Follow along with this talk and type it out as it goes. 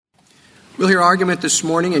We'll hear argument this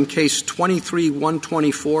morning in Case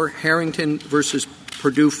 23-124, Harrington versus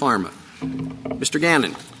Purdue Pharma. Mr.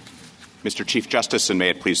 Gannon. Mr. Chief Justice, and may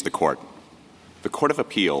it please the Court. The Court of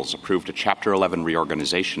Appeals approved a Chapter 11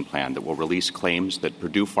 reorganization plan that will release claims that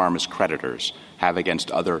Purdue Pharma's creditors have against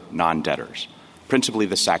other non-debtors, principally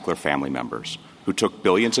the Sackler family members, who took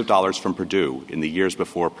billions of dollars from Purdue in the years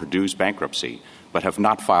before Purdue's bankruptcy, but have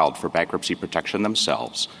not filed for bankruptcy protection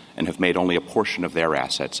themselves and have made only a portion of their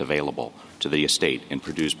assets available to the estate in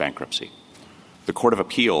Purdue's bankruptcy. The Court of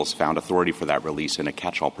Appeals found authority for that release in a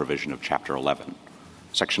catch-all provision of Chapter 11.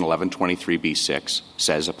 Section 1123b6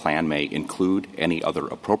 says a plan may include any other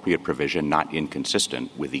appropriate provision not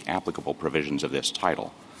inconsistent with the applicable provisions of this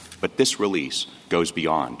title. But this release goes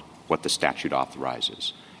beyond what the statute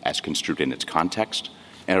authorizes, as construed in its context,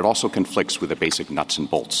 and it also conflicts with the basic nuts and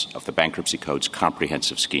bolts of the Bankruptcy Code's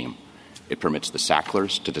comprehensive scheme. It permits the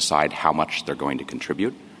Sacklers to decide how much they're going to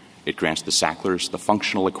contribute. It grants the Sacklers the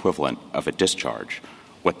functional equivalent of a discharge,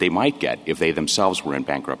 what they might get if they themselves were in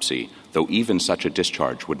bankruptcy, though even such a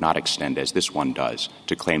discharge would not extend, as this one does,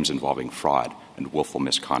 to claims involving fraud and willful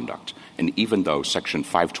misconduct. And even though Section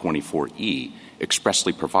 524E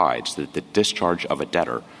expressly provides that the discharge of a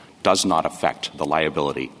debtor does not affect the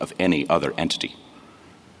liability of any other entity.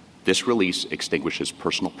 This release extinguishes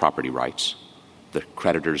personal property rights, the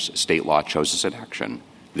creditor's state law choices in action,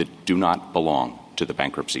 that do not belong to the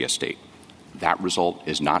bankruptcy estate. That result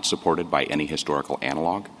is not supported by any historical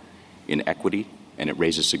analog in equity, and it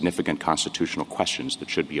raises significant constitutional questions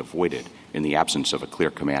that should be avoided in the absence of a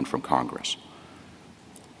clear command from Congress.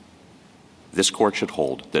 This Court should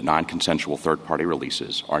hold that non-consensual third-party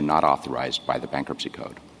releases are not authorized by the Bankruptcy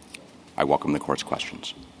Code. I welcome the Court's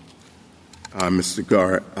questions. Mr.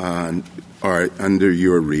 Garr, under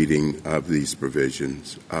your reading of these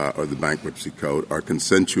provisions or the Bankruptcy Code, are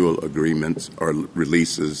consensual agreements or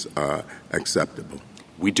releases acceptable?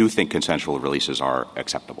 We do think consensual releases are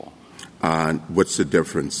acceptable. What's the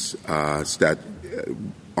difference?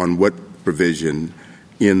 On what provision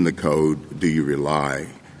in the Code do you rely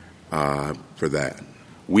for that?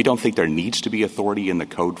 We don't think there needs to be authority in the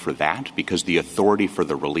Code for that because the authority for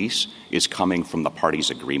the release is coming from the parties'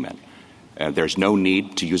 agreement. There's no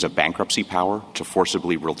need to use a bankruptcy power to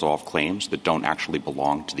forcibly resolve claims that don't actually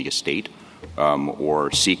belong to the estate or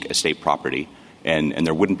seek estate property, and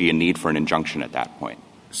there wouldn't be a need for an injunction at that point.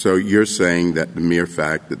 So you're saying that the mere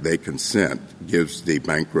fact that they consent gives the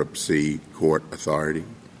bankruptcy court authority?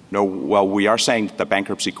 No, well, we are saying that the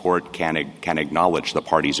bankruptcy court can acknowledge the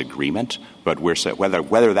parties' agreement, but we're saying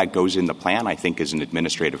whether that goes in the plan, I think, is an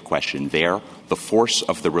administrative question there. The force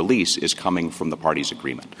of the release is coming from the parties'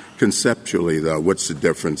 agreement. Conceptually, though, what's the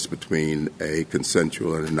difference between a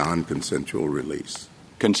consensual and a non-consensual release?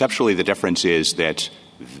 Conceptually, the difference is that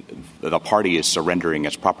the party is surrendering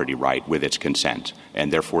its property right with its consent,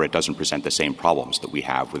 and therefore it doesn't present the same problems that we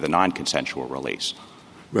have with a non-consensual release.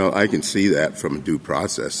 Well, I can see that from a due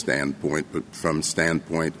process standpoint, but from the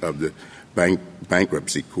standpoint of the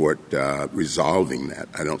bankruptcy court resolving that,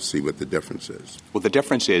 I don't see what the difference is. Well, the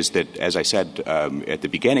difference is that, as I said at the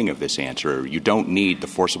beginning of this answer, you don't need the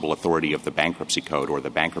forcible authority of the bankruptcy code or the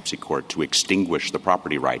bankruptcy court to extinguish the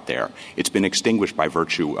property right there. It's been extinguished by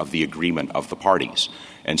virtue of the agreement of the parties.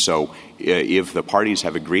 And so if the parties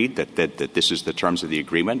have agreed that this is the terms of the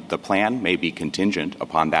agreement, the plan may be contingent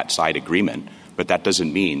upon that side agreement, but that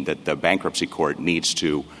doesn't mean that the bankruptcy court needs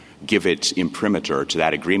to give its imprimatur to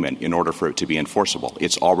that agreement in order for it to be enforceable.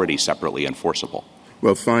 It's already separately enforceable.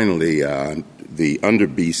 Well, finally, the under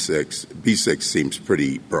B6 seems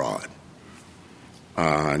pretty broad.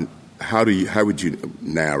 How would you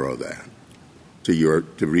narrow that to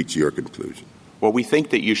reach your conclusion? Well, we think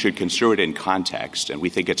that you should construe it in context, and we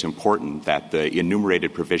think it's important that the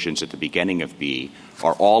enumerated provisions at the beginning of B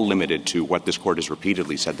are all limited to what this Court has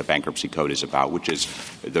repeatedly said the Bankruptcy Code is about, which is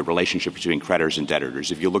the relationship between creditors and debtors.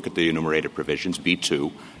 If you look at the enumerated provisions,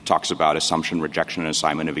 B2 talks about assumption, rejection, and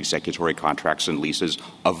assignment of executory contracts and leases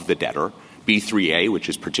of the debtor. B3A, which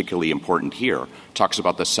is particularly important here, talks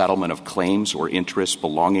about the settlement of claims or interests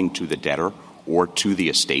belonging to the debtor or to the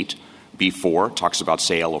estate. B4 talks about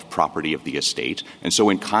sale of property of the estate. And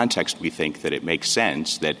so in context, we think that it makes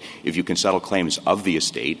sense that if you can settle claims of the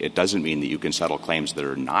estate, it doesn't mean that you can settle claims that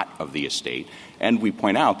are not of the estate. And we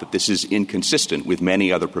point out that this is inconsistent with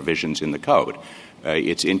many other provisions in the Code.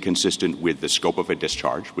 It's inconsistent with the scope of a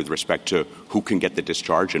discharge with respect to who can get the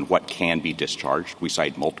discharge and what can be discharged. We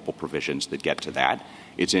cite multiple provisions that get to that.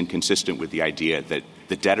 It's inconsistent with the idea that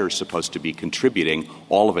the debtor is supposed to be contributing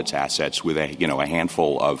all of its assets with a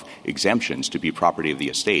handful of exemptions to be property of the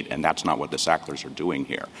estate, and that's not what the Sacklers are doing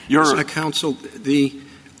here. Counsel, the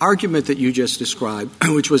argument that you just described,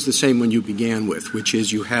 which was the same one you began with, which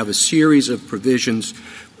is you have a series of provisions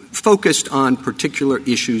focused on particular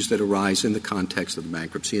issues that arise in the context of the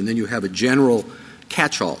bankruptcy, and then you have a general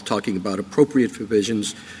catch-all talking about appropriate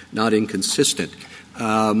provisions, not inconsistent.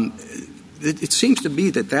 It seems to me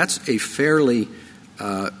that that's a fairly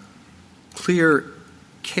clear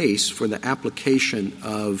case for the application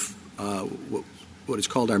of what is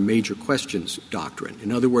called our major questions doctrine.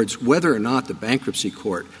 In other words, whether or not the bankruptcy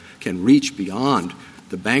court can reach beyond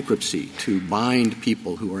the bankruptcy to bind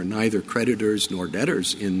people who are neither creditors nor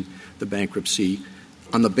debtors in the bankruptcy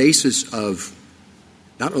on the basis of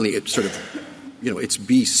not only it's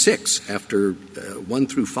B6 after 1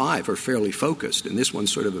 through 5 are fairly focused, and this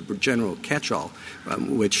one's sort of a general catch-all,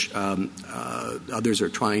 which others are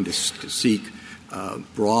trying to seek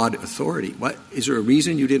broad authority. Is there a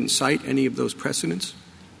reason you didn't cite any of those precedents?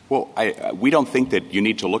 Well, we don't think that you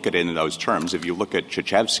need to look at it in those terms. If you look at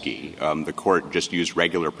Krzyzewski, the court just used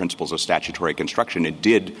regular principles of statutory construction. It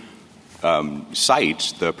did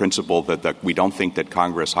cite the principle that we don't think that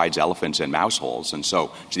Congress hides elephants in mouse holes. And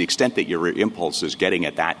so to the extent that your impulse is getting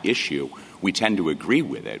at that issue, we tend to agree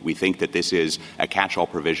with it. We think that this is a catch-all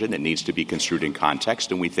provision that needs to be construed in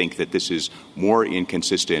context, and we think that this is more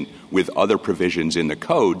inconsistent with other provisions in the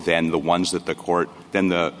code than the ones that the court than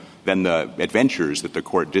the adventures that the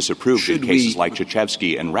court disapproved in cases like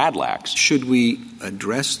Krzyzewski and Radlax. Should we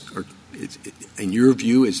address, or in your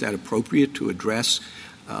view, is that appropriate to address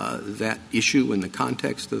that issue in the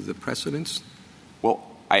context of the precedents? Well,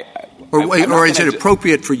 or is it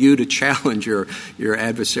appropriate for you to challenge your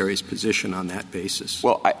adversary's position on that basis?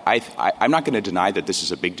 Well, I'm not going to deny that this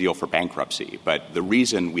is a big deal for bankruptcy, but the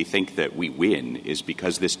reason we think that we win is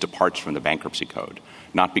because this departs from the bankruptcy code,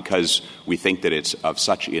 not because we think that it's of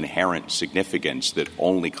such inherent significance that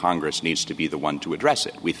only Congress needs to be the one to address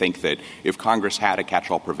it. We think that if Congress had a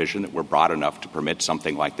catch-all provision that were broad enough to permit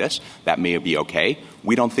something like this, that may be okay.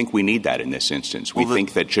 We don't think we need that in this instance. We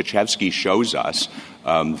think that Krzyzewski shows us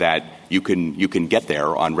that you can get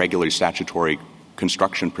there on regular statutory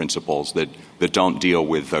construction principles that don't deal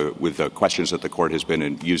with the questions that the court has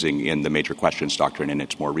been using in the major questions doctrine in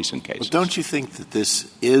its more recent cases. Well, don't you think that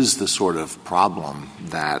this is the sort of problem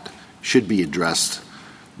that should be addressed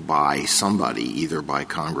by somebody, either by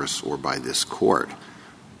Congress or by this court?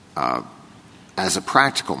 As a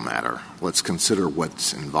practical matter, let's consider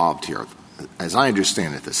what's involved here. As I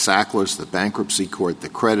understand it, the Sacklers, the bankruptcy court, the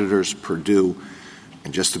creditors, Purdue,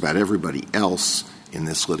 and just about everybody else in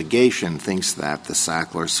this litigation thinks that the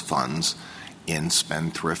Sacklers' funds in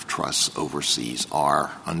spendthrift trusts overseas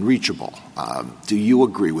are unreachable. Do you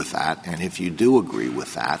agree with that? And if you do agree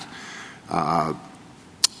with that,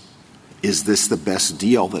 is this the best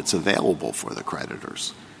deal that's available for the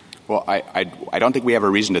creditors? Well, I don't think we have a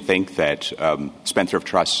reason to think that spendthrift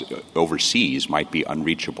trusts overseas might be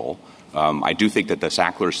unreachable. I do think that the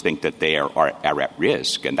Sacklers think that they are at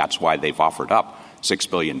risk, and that's why they've offered up $6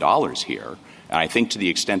 billion here. And I think to the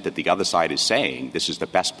extent that the other side is saying this is the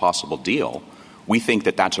best possible deal, we think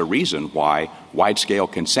that that's a reason why wide-scale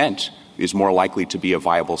consent is more likely to be a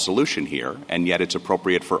viable solution here, and yet it's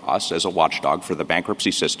appropriate for us as a watchdog for the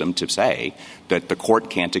bankruptcy system to say that the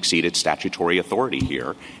court can't exceed its statutory authority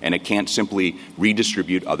here, and it can't simply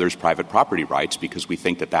redistribute others' private property rights because we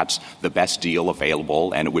think that that's the best deal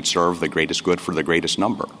available and it would serve the greatest good for the greatest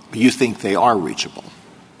number. You think they are reachable?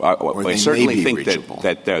 I certainly think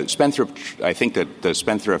that the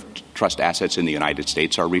spendthrift trust assets in the United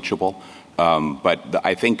States are reachable, but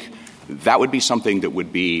I think that would be something that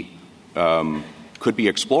would be could be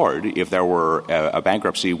explored if there were a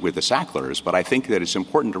bankruptcy with the Sacklers. But I think that it's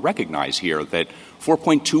important to recognize here that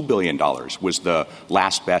 $4.2 billion was the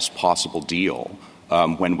last best possible deal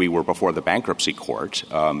when we were before the bankruptcy court,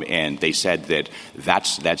 and they said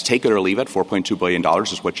that's take it or leave it. $4.2 billion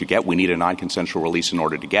is what you get. We need a non-consensual release in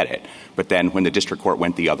order to get it. But then when the district court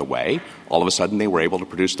went the other way, all of a sudden they were able to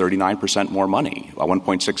produce 39% more money,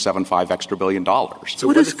 $1.675 extra billion. So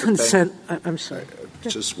what is consent? I'm sorry.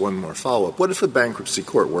 Just one more follow-up. What if the bankruptcy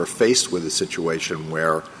court were faced with a situation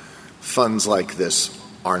where funds like this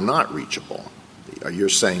are not reachable? You're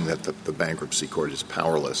saying that the bankruptcy court is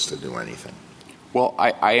powerless to do anything. Well,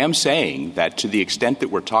 I am saying that to the extent that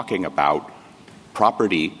we're talking about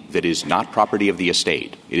property that is not property of the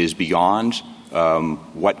estate, it is beyond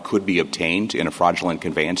what could be obtained in a fraudulent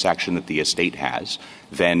conveyance action that the estate has,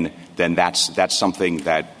 then that's something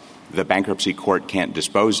that the bankruptcy court can't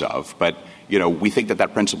dispose of. But we think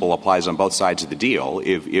that principle applies on both sides of the deal.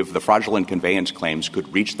 If the fraudulent conveyance claims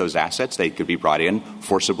could reach those assets, they could be brought in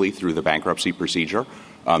forcibly through the bankruptcy procedure.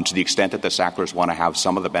 To the extent that the Sacklers want to have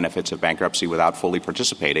some of the benefits of bankruptcy without fully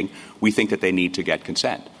participating, we think that they need to get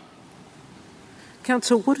consent.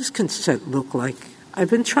 Counsel, what does consent look like? I've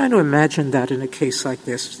been trying to imagine that in a case like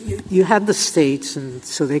this. You had the states, and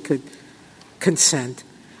so they could consent.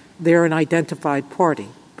 They're an identified party,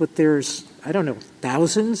 but there's, I don't know,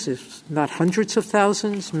 thousands, if not hundreds of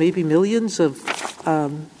thousands, maybe millions of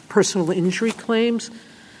personal injury claims.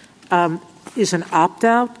 Is an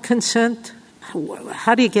opt-out consent?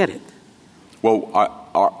 How do you get it? Well,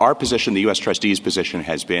 our position, the U.S. trustee's position,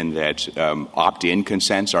 has been that opt-in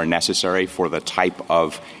consents are necessary for the type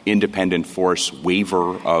of independent force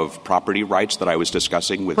waiver of property rights that I was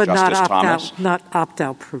discussing with Justice Thomas. Not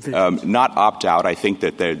opt-out provisions. Not opt-out. I think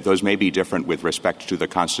that those may be different with respect to the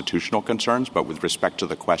constitutional concerns, but with respect to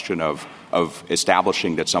the question of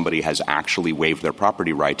establishing that somebody has actually waived their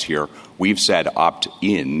property rights here, we've said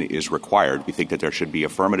opt-in is required. We think that there should be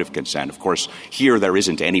affirmative consent. Of course, here there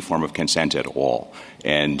isn't any form of consent at all.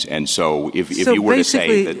 And so if you were to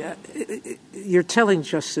say that you're telling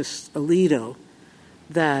Justice Alito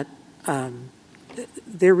that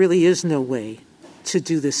there really is no way to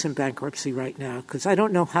do this in bankruptcy right now, because I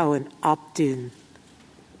don't know how an opt-in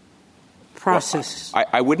process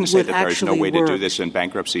I wouldn't say that there is no way work. to do this in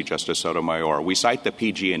bankruptcy, Justice Sotomayor. We cite the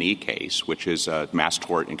PG&E case, which is a mass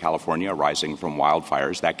tort in California arising from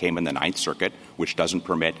wildfires. That came in the Ninth Circuit, which doesn't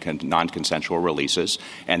permit non-consensual releases,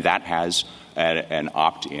 and that has an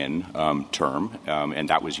opt-in term, and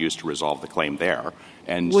that was used to resolve the claim there.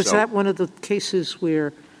 And was that one of the cases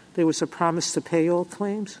where there was a promise to pay all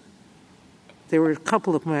claims? There were a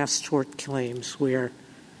couple of mass tort claims where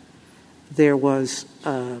there was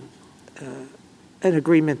an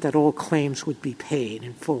agreement that all claims would be paid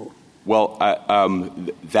in full. Well,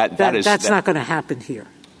 that's not going to happen here.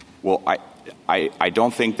 Well, I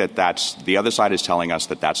don't think that's – the other side is telling us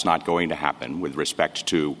that that's not going to happen with respect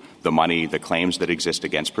to the money, the claims that exist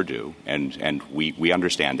against Purdue, and we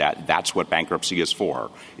understand that. That's what bankruptcy is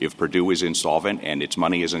for. If Purdue is insolvent and its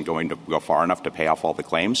money isn't going to go far enough to pay off all the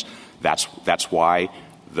claims, that's why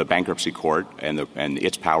the bankruptcy court and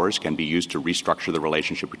its powers can be used to restructure the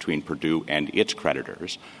relationship between Purdue and its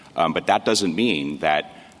creditors. But that doesn't mean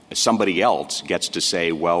that somebody else gets to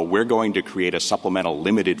say, well, we're going to create a supplemental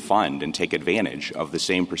limited fund and take advantage of the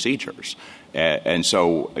same procedures. And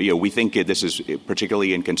so, we think this is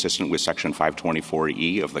particularly inconsistent with Section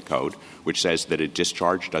 524E of the Code, which says that a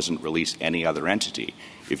discharge doesn't release any other entity.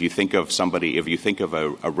 If you think of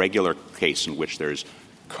a regular case in which there's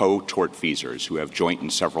co-tortfeasors who have joint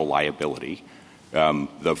and several liability,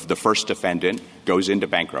 the first defendant goes into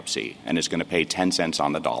bankruptcy and is going to pay 10 cents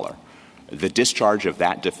on the dollar. The discharge of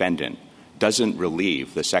that defendant doesn't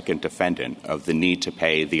relieve the second defendant of the need to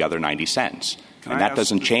pay the other 90 cents. And that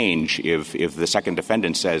doesn't change if the second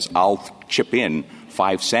defendant says, I'll chip in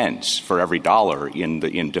 5 cents for every dollar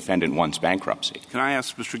in defendant one's bankruptcy. Can I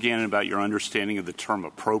ask Mr. Gannon about your understanding of the term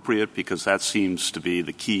appropriate? Because that seems to be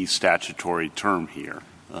the key statutory term here,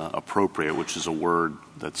 appropriate, which is a word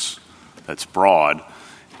that's broad.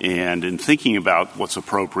 And in thinking about what's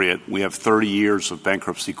appropriate, we have 30 years of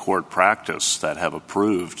bankruptcy court practice that have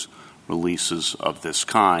approved releases of this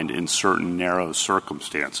kind in certain narrow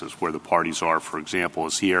circumstances where the parties are, for example,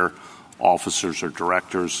 as here, officers or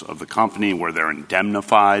directors of the company where they're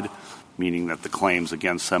indemnified, meaning that the claims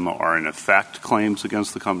against them are in effect claims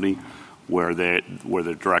against the company, where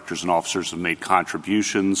the directors and officers have made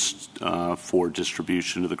contributions for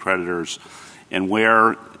distribution to the creditors, and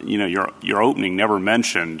where, your opening never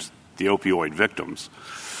mentioned the opioid victims.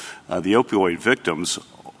 The opioid victims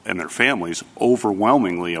and their families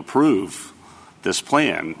overwhelmingly approve this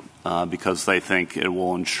plan because they think it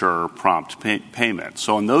will ensure prompt payment.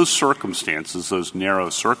 So in those circumstances, those narrow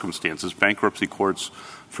circumstances, bankruptcy courts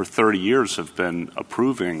for 30 years have been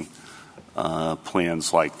approving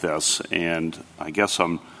plans like this. And I guess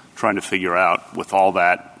I'm trying to figure out, with all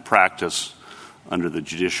that practice under the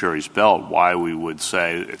judiciary's belt, why we would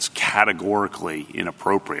say it's categorically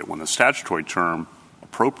inappropriate when the statutory term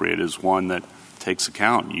appropriate is one that takes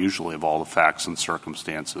account usually of all the facts and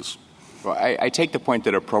circumstances. Well, I take the point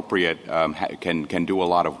that appropriate can do a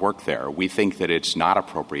lot of work there. We think that it's not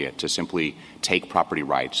appropriate to simply take property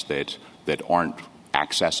rights that aren't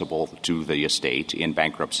accessible to the estate in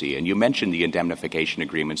bankruptcy. And you mentioned the indemnification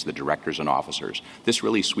agreements, the directors and officers. This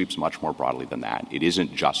really sweeps much more broadly than that. It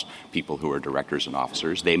isn't just people who are directors and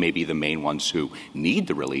officers. They may be the main ones who need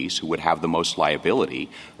the release, who would have the most liability.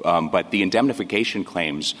 But the indemnification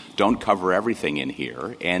claims don't cover everything in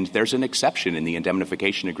here. And there's an exception in the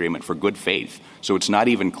indemnification agreement for good faith. So it's not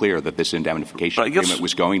even clear that this indemnification agreement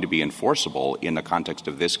was going to be enforceable in the context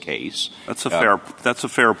of this case. That's a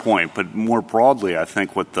fair point. But more broadly, I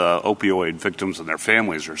think what the opioid victims and their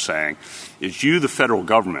families are saying is you, the federal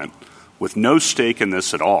government, with no stake in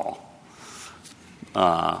this at all,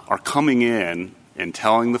 are coming in and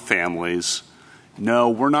telling the families, no,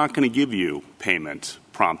 we're not going to give you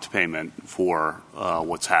prompt payment for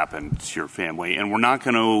what's happened to your family, and we're not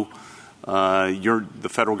going to the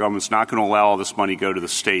federal government's not going to allow all this money go to the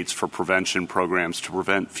states for prevention programs to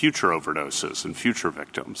prevent future overdoses and future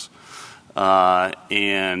victims.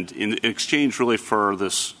 And in exchange really for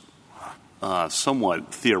this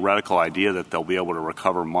somewhat theoretical idea that they'll be able to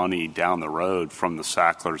recover money down the road from the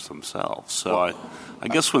Sacklers themselves. So I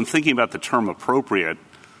guess when thinking about the term appropriate,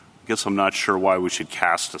 I guess I'm not sure why we should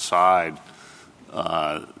cast aside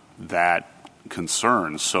that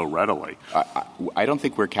concern so readily. I don't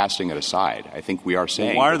think we're casting it aside. I think we are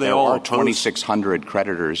saying why are they there all are 2,600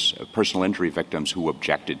 creditors, personal injury victims who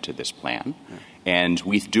objected to this plan. Yeah. And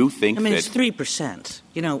we do think that... it's 3%.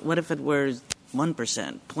 What if it were 1%,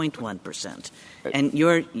 0.1%? And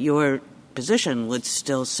your position would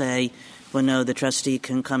still say, well, no, the trustee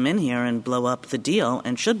can come in here and blow up the deal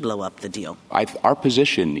and should blow up the deal. Our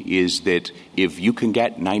position is that if you can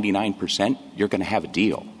get 99%, you're going to have a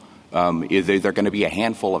deal. There are going to be a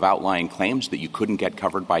handful of outlying claims that you couldn't get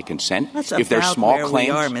covered by consent. That's if they're small where claims,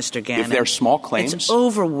 we are, Mr. Gannon. If they're small claims, it's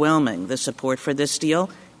overwhelming, the support for this deal.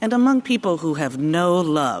 And among people who have no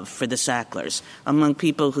love for the Sacklers, among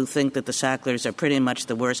people who think that the Sacklers are pretty much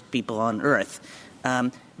the worst people on earth,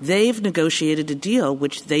 they've negotiated a deal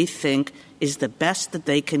which they think is the best that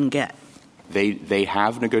they can get. They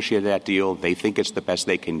have negotiated that deal. They think it's the best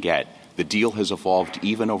they can get. The deal has evolved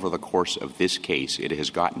even over the course of this case. It has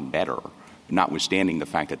gotten better, notwithstanding the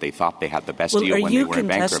fact that they thought they had the best deal when they were in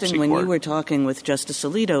bankruptcy court. When you were talking with Justice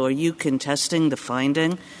Alito, are you contesting the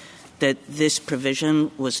finding that this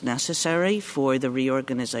provision was necessary for the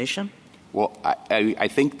reorganization? Well, I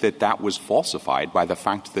think that was falsified by the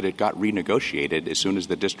fact that it got renegotiated as soon as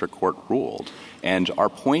the district court ruled. And our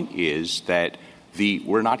point is that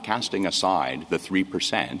we're not casting aside the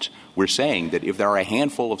 3%. We're saying that if there are a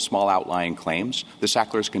handful of small outlying claims, the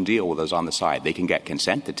Sacklers can deal with those on the side. They can get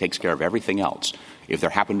consent that takes care of everything else. If there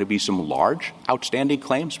happen to be some large outstanding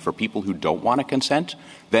claims for people who don't want to consent,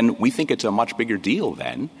 then we think it's a much bigger deal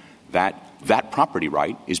then that property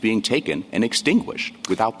right is being taken and extinguished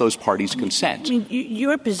without those parties' consent.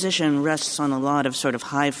 Your position rests on a lot of sort of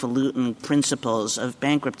highfalutin principles of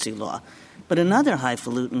bankruptcy law. But another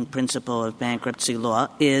highfalutin principle of bankruptcy law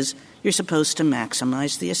is you're supposed to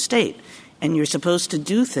maximize the estate, and you're supposed to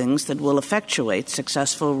do things that will effectuate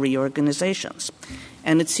successful reorganizations.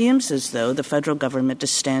 And it seems as though the federal government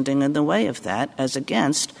is standing in the way of that as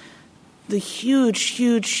against the huge,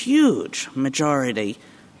 huge, huge majority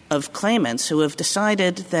of claimants who have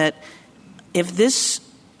decided that if this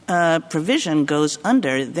provision goes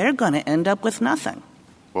under, they're going to end up with nothing.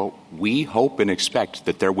 Well, we hope and expect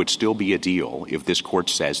that there would still be a deal if this court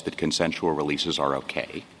says that consensual releases are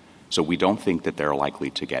okay. So we don't think that they're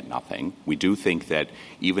likely to get nothing. We do think that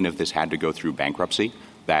even if this had to go through bankruptcy,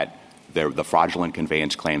 that the fraudulent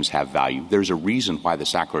conveyance claims have value. There's a reason why the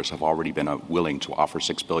Sacklers have already been willing to offer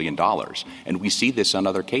 $6 billion. And we see this in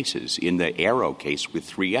other cases. In the Arrow case with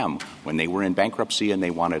 3M, when they were in bankruptcy and they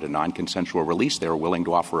wanted a non-consensual release, they were willing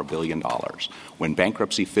to offer $1 billion. When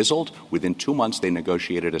bankruptcy fizzled, within 2 months they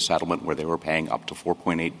negotiated a settlement where they were paying up to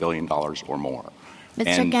 $4.8 billion or more.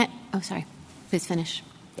 Sorry. Please finish.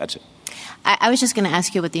 That's it. I was just going to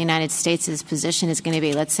ask you what the United States' position is going to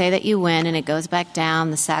be. Let's say that you win and it goes back down.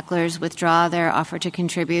 The Sacklers withdraw their offer to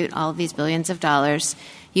contribute all of these billions of dollars.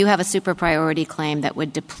 You have a super priority claim that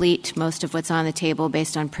would deplete most of what's on the table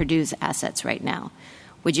based on Purdue's assets right now.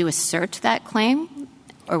 Would you assert that claim,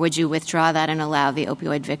 or would you withdraw that and allow the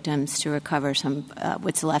opioid victims to recover some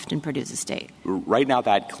what's left in Purdue's estate? Right now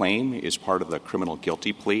that claim is part of the criminal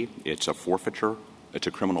guilty plea. It's a forfeiture. It's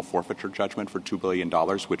a criminal forfeiture judgment for $2 billion,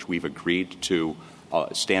 which we've agreed to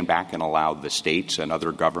stand back and allow the states and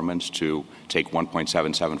other governments to take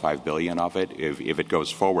 $1.775 billion of it if it goes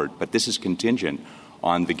forward. But this is contingent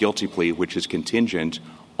on the guilty plea, which is contingent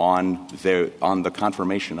on the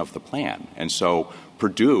confirmation of the plan. And so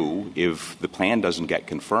Purdue, if the plan doesn't get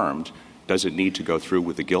confirmed, does it need to go through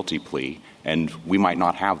with a guilty plea? And we might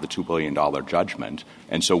not have the $2 billion judgment.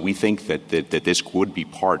 And so we think that this would be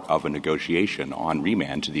part of a negotiation on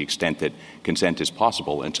remand to the extent that consent is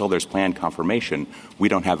possible. Until there's planned confirmation, we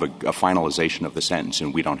don't have a finalization of the sentence,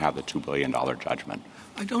 and we don't have the $2 billion judgment.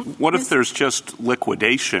 What if there's just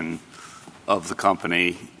liquidation of the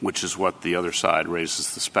company, which is what the other side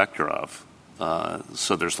raises the specter of?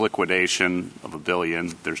 So there's liquidation of $1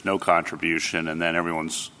 billion, there's no contribution, and then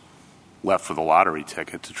everyone's left with a lottery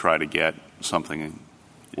ticket to try to get something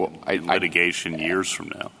in litigation years from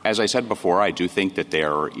now. As I said before, I do think that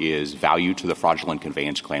there is value to the fraudulent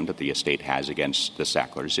conveyance claim that the estate has against the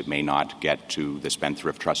Sacklers. It may not get to the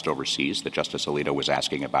spendthrift trust overseas that Justice Alito was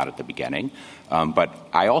asking about at the beginning. But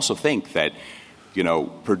I also think that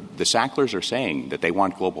the Sacklers are saying that they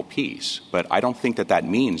want global peace, but I don't think that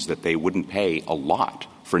means that they wouldn't pay a lot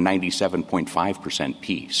for 97.5%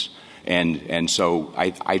 peace. And so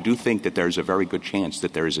I do think that there's a very good chance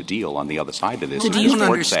that there is a deal on the other side of this. I don't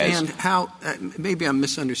understand how maybe I'm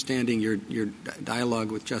misunderstanding your dialogue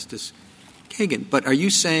with Justice Kagan, but are you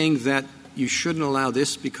saying that you shouldn't allow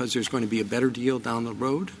this because there's going to be a better deal down the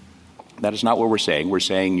road? That is not what we're saying. We're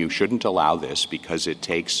saying you shouldn't allow this because it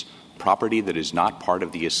takes property that is not part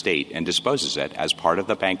of the estate and disposes it as part of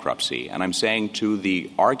the bankruptcy. And I'm saying to the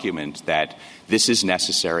argument that this is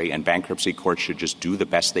necessary and bankruptcy courts should just do the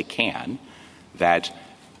best they can, that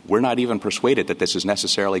we're not even persuaded that this is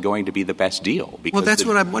necessarily going to be the best deal. Well, that's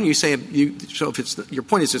what I'm wondering. You say so if your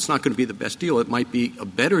point is it's not going to be the best deal, it might be a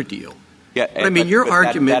better deal. Yeah, but, I mean, your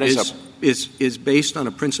argument is based on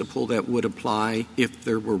a principle that would apply if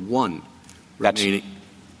there were one remaining.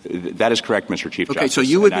 That is correct, Mr. Chief Justice. Okay, so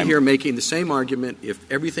you would be here making the same argument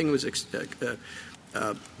if everything was as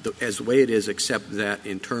the way it is, except that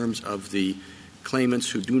in terms of the claimants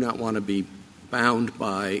who do not want to be bound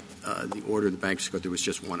by the order of the bankruptcy court, there was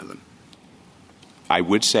just one of them. I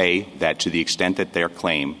would say that to the extent that their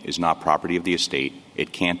claim is not property of the estate,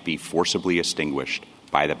 it can't be forcibly extinguished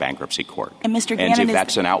by the bankruptcy court. And Mr. Gannon, if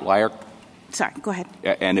that's an outlier, sorry, go ahead.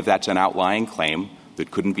 And if that's an outlying claim that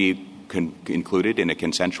couldn't be included in a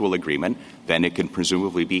consensual agreement, then it can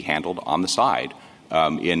presumably be handled on the side.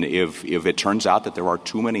 And if it turns out that there are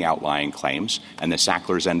too many outlying claims and the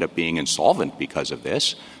Sacklers end up being insolvent because of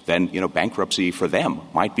this, then bankruptcy for them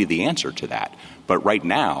might be the answer to that. But right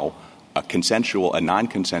now, a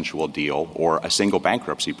non-consensual deal or a single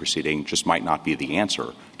bankruptcy proceeding just might not be the answer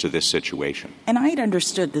to this situation. And I had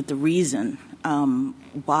understood that the reason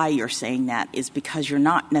why you're saying that is because you're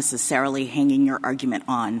not necessarily hanging your argument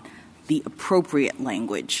on the appropriate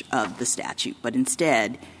language of the statute, but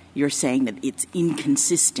instead you're saying that it's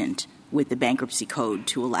inconsistent with the bankruptcy code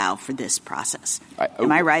to allow for this process.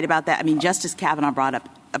 Am I right about that? I mean, Justice Kavanaugh brought up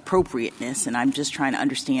appropriateness, and I'm just trying to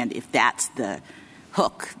understand if that's the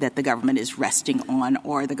hook that the government is resting on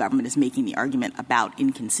or the government is making the argument about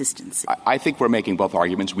inconsistency. I think we're making both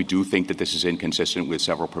arguments. We do think that this is inconsistent with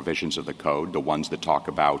several provisions of the code, the ones that talk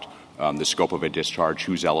about the scope of a discharge,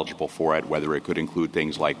 who's eligible for it, whether it could include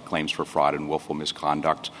things like claims for fraud and willful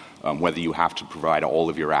misconduct, whether you have to provide all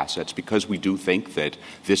of your assets, because we do think that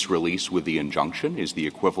this release with the injunction is the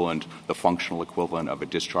equivalent, the functional equivalent of a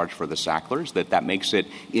discharge for the Sacklers, that makes it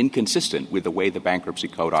inconsistent with the way the bankruptcy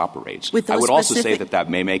code operates. I would also say that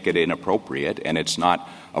may make it inappropriate, and it's not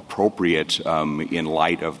appropriate in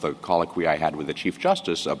light of the colloquy I had with the Chief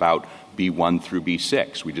Justice about B1 through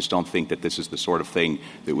B6. We just don't think that this is the sort of thing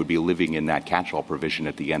that would be living in that catch-all provision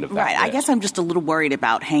at the end of that Right. list. I guess I'm just a little worried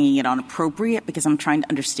about hanging it on appropriate because I'm trying to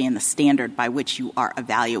understand the standard by which you are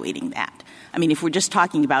evaluating that. I mean, if we're just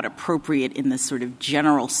talking about appropriate in the sort of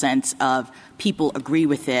general sense of people agree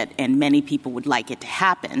with it and many people would like it to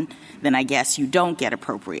happen, then I guess you don't get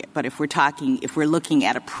appropriate. But if we're looking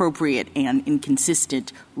at appropriate and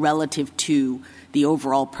inconsistent relative to the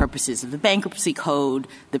overall purposes of the bankruptcy code,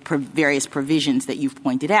 the various provisions that you've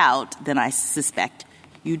pointed out, then I suspect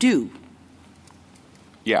you do.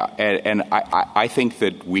 Yeah, and I think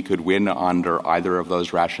that we could win under either of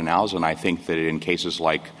those rationales, and I think that in cases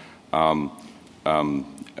like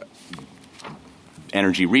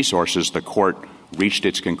energy resources, the court reached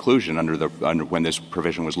its conclusion when this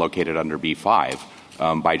provision was located under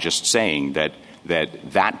B5 by just saying that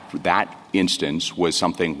instance was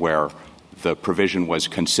something where the provision was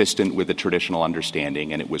consistent with the traditional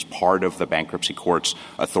understanding and it was part of the bankruptcy court's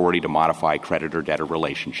authority to modify creditor-debtor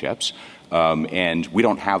relationships. And we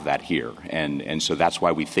don't have that here. And so that's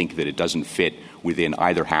why we think that it doesn't fit within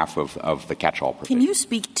either half of the catch-all provision. Can you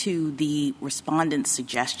speak to the respondent's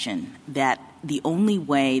suggestion that the only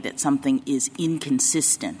way that something is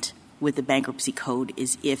inconsistent with the bankruptcy code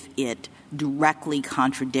is if it directly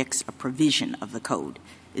contradicts a provision of the code?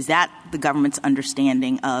 Is that the government's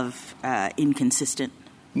understanding of inconsistent?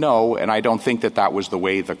 No, and I don't think that was the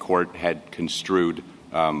way the court had construed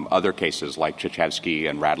other cases like Chichevsky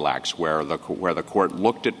and Radlax, where the court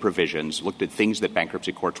looked at provisions, looked at things that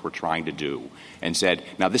bankruptcy courts were trying to do, and said,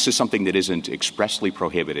 now this is something that isn't expressly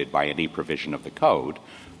prohibited by any provision of the code,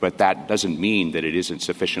 but that doesn't mean that it isn't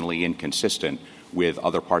sufficiently inconsistent with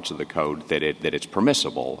other parts of the code that it's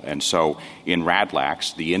permissible. And so in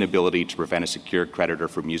Radlax, the inability to prevent a secured creditor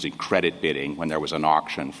from using credit bidding when there was an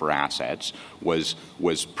auction for assets was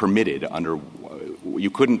permitted under – you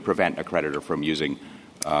couldn't prevent a creditor from using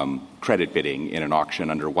credit bidding in an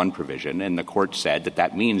auction under one provision, and the court said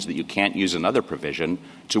that means that you can't use another provision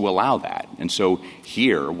to allow that. And so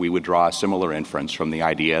here we would draw a similar inference from the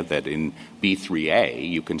idea that in B3A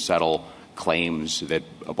you can settle claims that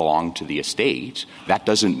belong to the estate. That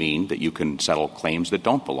doesn't mean that you can settle claims that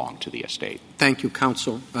don't belong to the estate. Thank you,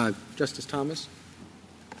 counsel. Justice Thomas?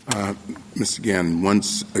 Mr. Gann,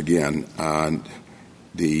 once again,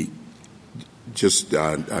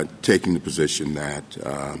 taking the position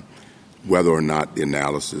that whether or not the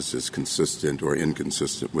analysis is consistent or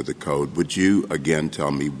inconsistent with the code, would you again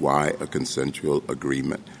tell me why a consensual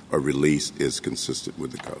agreement or release is consistent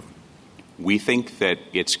with the code? We think that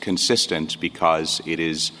it's consistent because it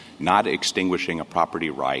is not extinguishing a property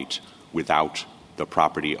right without the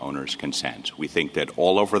property owner's consent. We think that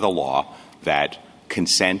all over the law that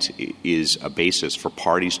consent is a basis for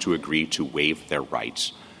parties to agree to waive their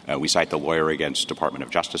rights. We cite the Lawyer Against Department of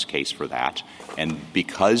Justice case for that. And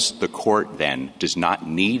because the court then does not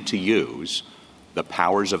need to use the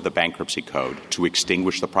powers of the bankruptcy code to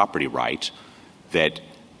extinguish the property right, that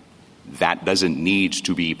doesn't need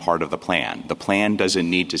to be part of the plan. The plan doesn't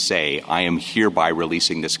need to say, I am hereby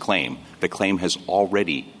releasing this claim. The claim has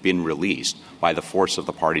already been released by the force of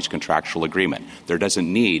the party's contractual agreement. There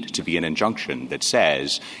doesn't need to be an injunction that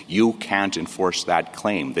says you can't enforce that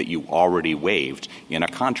claim that you already waived in a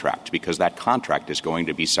contract, because that contract is going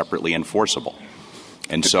to be separately enforceable.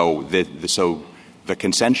 And so the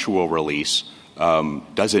consensual release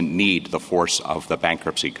doesn't need the force of the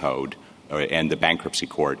bankruptcy code and the bankruptcy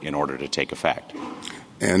court in order to take effect.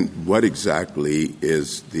 And what exactly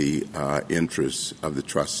is the interest of the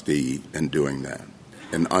trustee in doing that,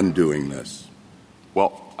 in undoing this?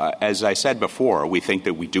 Well, as I said before, we think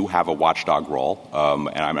that we do have a watchdog role,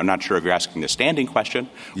 and I'm not sure if you're asking the standing question.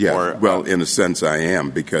 Yeah, well, in a sense I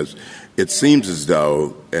am, because it seems as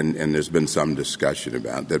though, and there's been some discussion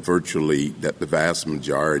about that that the vast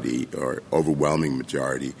majority or overwhelming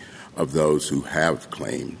majority of those who have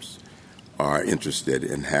claims are interested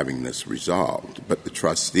in having this resolved. But the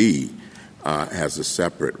trustee has a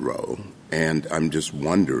separate role, and I'm just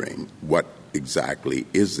wondering what exactly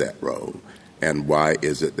is that role, and why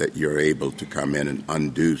is it that you're able to come in and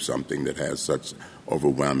undo something that has such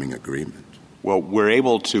overwhelming agreement? Well, we're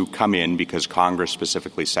able to come in because Congress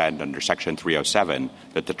specifically said under Section 307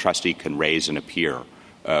 that the trustee can raise and appear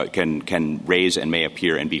can raise and may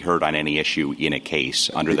appear and be heard on any issue in a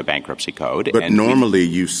case under the bankruptcy code. But normally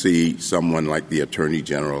you see someone like the Attorney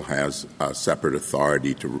General has separate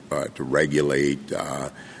authority to regulate,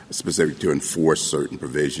 specific to enforce certain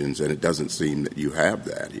provisions, and it doesn't seem that you have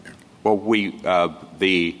that here. Well,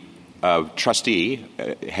 the trustee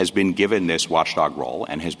has been given this watchdog role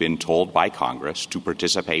and has been told by Congress to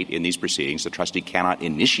participate in these proceedings. The trustee cannot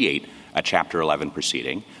initiate a Chapter 11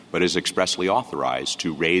 proceeding, but is expressly authorized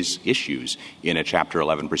to raise issues in a Chapter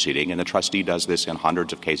 11 proceeding, and the trustee does this in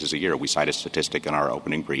hundreds of cases a year. We cite a statistic in our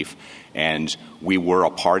opening brief, and we were a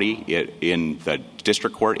party in the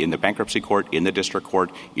district court, in the bankruptcy court, in the district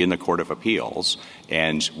court, in the Court of Appeals,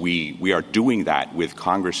 and we are doing that with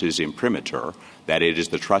Congress's imprimatur that it is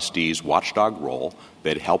the trustee's watchdog role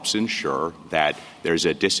that helps ensure that there's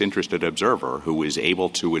a disinterested observer who is able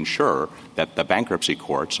to ensure that the bankruptcy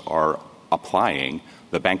courts are applying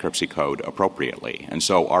the bankruptcy code appropriately. And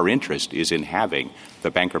so our interest is in having the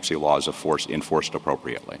bankruptcy laws enforced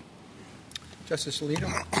appropriately. Justice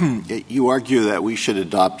Alito? You argue that we should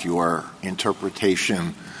adopt your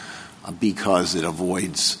interpretation because it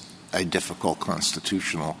avoids a difficult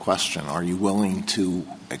constitutional question. Are you willing to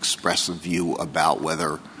express a view about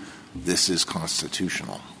whether this is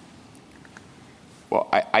constitutional? Well,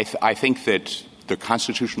 I think that the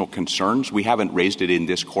constitutional concerns, we haven't raised it in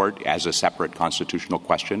this court as a separate constitutional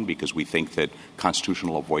question because we think that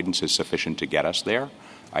constitutional avoidance is sufficient to get us there.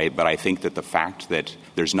 But I think that the fact that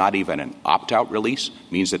there's not even an opt-out release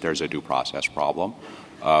means that there's a due process problem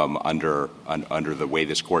under the way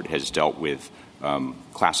this court has dealt with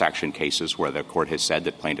class action cases where the court has said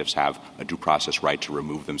that plaintiffs have a due process right to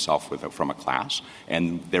remove themselves from a class.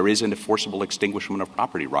 And there is an enforceable extinguishment of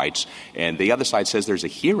property rights. And the other side says there's a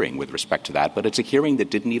hearing with respect to that, but it's a hearing that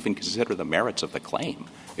didn't even consider the merits of the claim.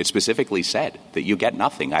 It specifically said that you get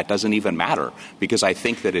nothing. That doesn't even matter, because I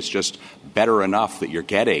think that it's just better enough that you're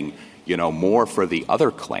getting more for the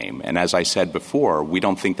other claim. And as I said before, we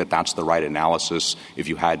don't think that that's the right analysis if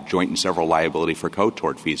you had joint and several liability for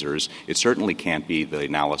co-tortfeasors. It certainly can't be the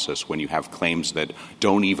analysis when you have claims that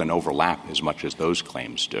don't even overlap as much as those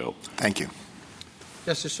claims do. Thank you.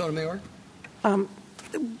 Justice Sotomayor?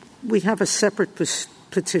 We have a separate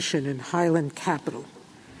petition in Highland Capital.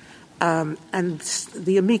 And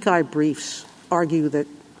the amici briefs argue that,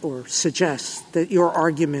 or suggest that your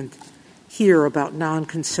argument here about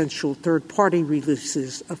non-consensual third-party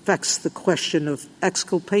releases affects the question of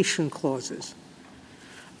exculpation clauses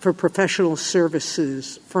for professional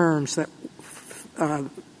services firms that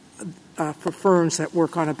for firms that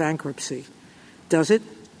work on a bankruptcy. Does it?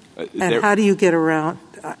 And how do you get around?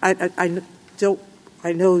 I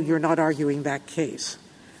know you're not arguing that case,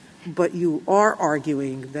 but you are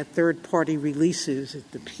arguing that third-party releases, it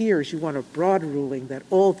appears you want a broad ruling that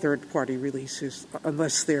all third-party releases,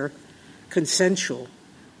 unless they're consensual,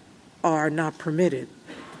 are not permitted.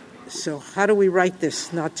 So how do we write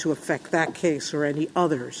this not to affect that case or any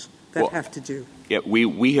others that have to do? Yeah,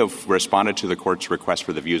 we have responded to the court's request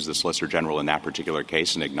for the views of the Solicitor General in that particular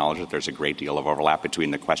case and acknowledge that there's a great deal of overlap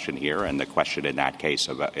between the question here and the question in that case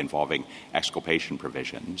involving exculpation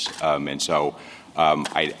provisions. And so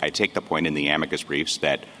I take the point in the amicus briefs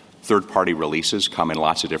that third-party releases come in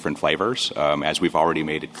lots of different flavors. As we've already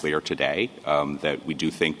made it clear today, that we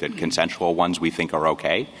do think that consensual ones we think are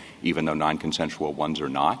okay, even though non-consensual ones are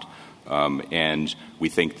not. And we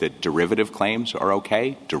think that derivative claims are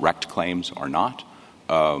okay, direct claims are not,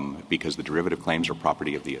 because the derivative claims are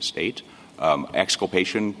property of the estate.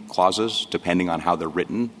 Exculpation clauses, depending on how they're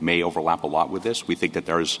written, may overlap a lot with this. We think that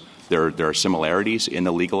there are similarities in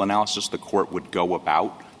the legal analysis. The court would go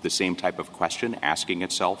about the same type of question, asking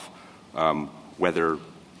itself whether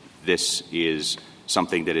this is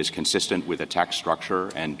something that is consistent with a tax structure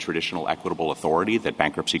and traditional equitable authority that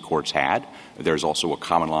bankruptcy courts had. There's also a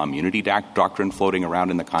common law immunity doctrine floating around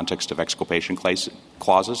in the context of exculpation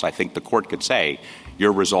clauses. I think the court could say,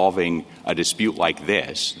 you're resolving a dispute like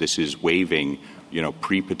this. This is waiving,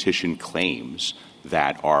 pre-petition claims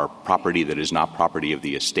that are property that is not property of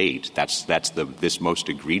the estate. That's this most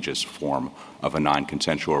egregious form of a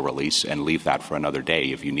non-consensual release, and leave that for another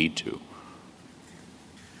day if you need to.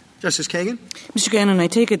 Justice Kagan? Mr. Gannon, I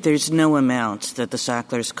take it there's no amount that the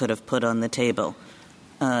Sacklers could have put on the table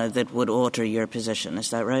that would alter your position.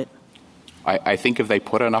 Is that right? I think if they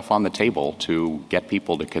put enough on the table to get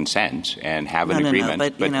people to consent and have an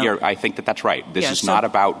agreement. But I think that's right. This is not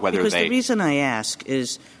about whether because the reason I ask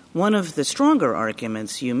is one of the stronger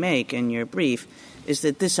arguments you make in your brief is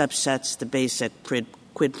that this upsets the basic quid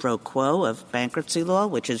pro quo of bankruptcy law,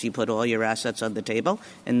 which is you put all your assets on the table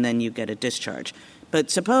and then you get a discharge. But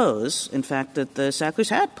suppose, in fact, that the Sacklers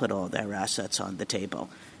had put all their assets on the table.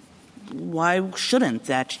 Why shouldn't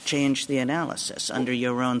that change the analysis under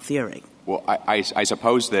your own theory? Well, I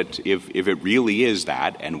suppose that if it really is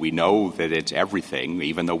that, and we know that it's everything,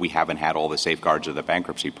 even though we haven't had all the safeguards of the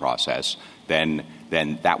bankruptcy process, then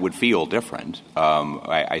that would feel different.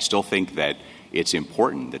 I still think that it's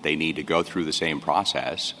important that they need to go through the same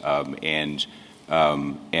process and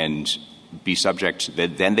be subject,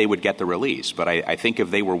 then they would get the release. But I think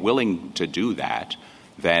if they were willing to do that,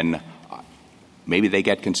 then maybe they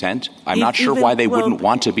get consent. I'm not sure why they wouldn't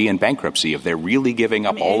want to be in bankruptcy if they're really giving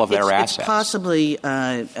up all of their assets. It's possibly,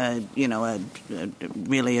 really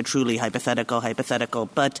a truly hypothetical,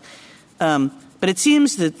 but it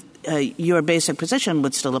seems that your basic position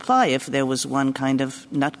would still apply if there was one kind of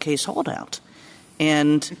nutcase holdout.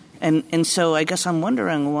 And so I guess I'm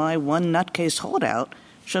wondering why one nutcase holdout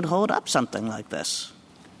should hold up something like this.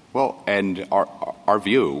 Well, and our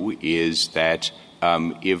view is that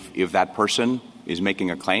if that person is making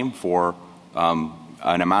a claim for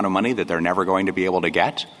an amount of money that they're never going to be able to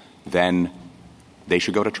get, then they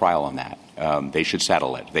should go to trial on that. They should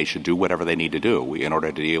settle it. They should do whatever they need to do in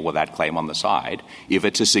order to deal with that claim on the side. If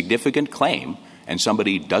it's a significant claim and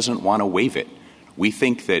somebody doesn't want to waive it, we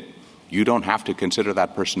think that you don't have to consider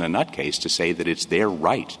that person a nutcase to say that it's their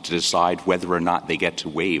right to decide whether or not they get to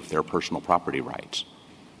waive their personal property rights.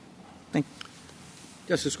 Thank you.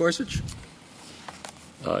 Justice Gorsuch?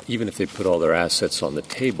 Even if they put all their assets on the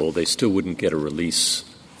table, they still wouldn't get a release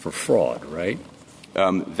for fraud, right?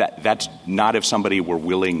 That's not if somebody were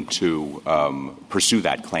willing to pursue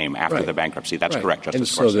that claim after the bankruptcy. That's correct, Justice And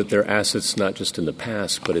so Gorsuch. that their assets, not just in the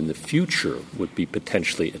past, but in the future, would be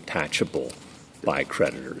potentially attachable by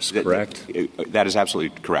creditors, correct? That is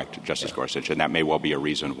absolutely correct, Justice Gorsuch, and that may well be a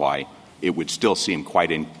reason why it would still seem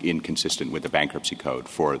quite inconsistent with the bankruptcy code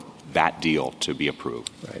for that deal to be approved.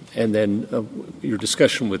 Right. And then your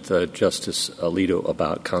discussion with Justice Alito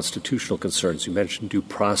about constitutional concerns, you mentioned due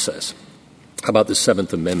process. How about the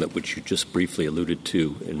Seventh Amendment, which you just briefly alluded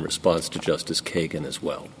to in response to Justice Kagan as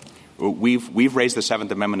well? We've raised the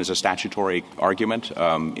Seventh Amendment as a statutory argument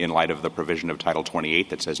in light of the provision of Title 28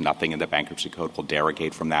 that says nothing in the bankruptcy code will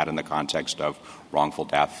derogate from that in the context of wrongful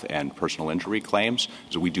death and personal injury claims.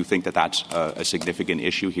 So we do think that that's a significant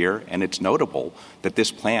issue here. And it's notable that this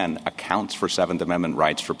plan accounts for Seventh Amendment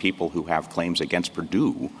rights for people who have claims against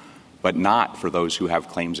Purdue, but not for those who have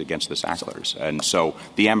claims against the Sacklers. And so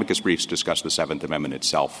the amicus briefs discuss the Seventh Amendment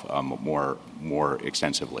itself more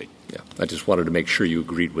extensively. Yeah, I just wanted to make sure you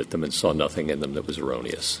agreed with them and saw nothing in them that was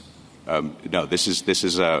erroneous. No, this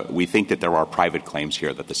is we think that there are private claims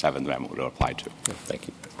here that the Seventh Amendment would apply to. Yeah, thank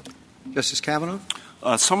you. Justice Kavanaugh?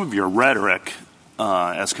 Some of your rhetoric,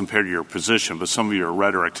 as compared to your position, but some of your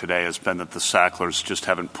rhetoric today has been that the Sacklers just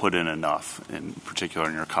haven't put in enough, in particular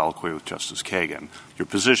in your colloquy with Justice Kagan. Your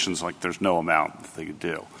position's like there's no amount that they could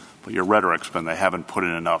do. But your rhetoric's been they haven't put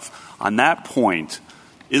in enough. On that point,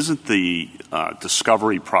 isn't the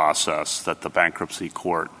discovery process that the bankruptcy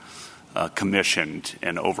court commissioned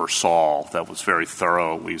and oversaw that was very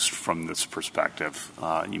thorough, at least from this perspective,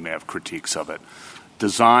 you may have critiques of it,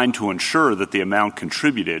 designed to ensure that the amount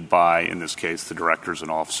contributed by, in this case, the directors and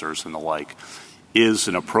officers and the like, is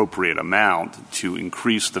an appropriate amount to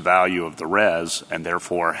increase the value of the res and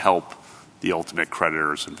therefore help the ultimate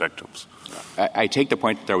creditors and victims? I take the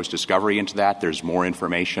point that there was discovery into that. There's more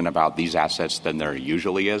information about these assets than there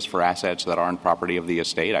usually is for assets that aren't property of the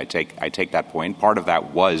estate. I take that point. Part of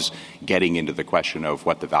that was getting into the question of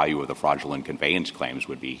what the value of the fraudulent conveyance claims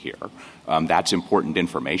would be here. That's important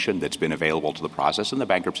information that's been available to the process, and the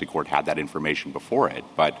bankruptcy court had that information before it.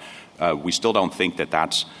 But we still don't think that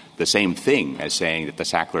that's the same thing as saying that the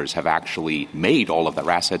Sacklers have actually made all of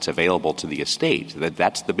their assets available to the estate.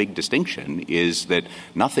 That's the big distinction, is that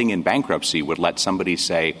nothing in bankruptcy would let somebody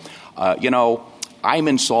say, I'm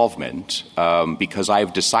insolvent because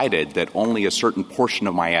I've decided that only a certain portion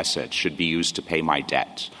of my assets should be used to pay my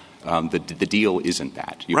debt. The deal isn't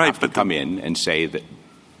that. You have to come in and say that —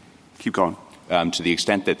 Keep going. To the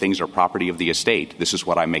extent that things are property of the estate, this is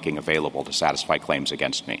what I'm making available to satisfy claims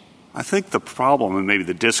against me. I think the problem and maybe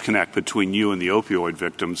the disconnect between you and the opioid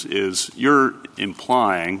victims is you're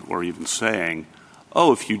implying or even saying,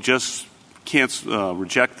 if you just can't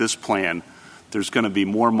reject this plan, there's going to be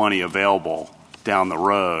more money available down the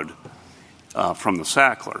road from the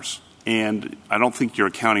Sacklers. And I don't think you're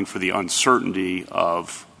accounting for the uncertainty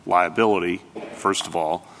of liability, first of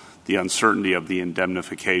all, the uncertainty of the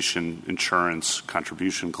indemnification, insurance,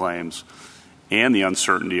 contribution claims, and the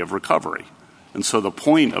uncertainty of recovery. And so the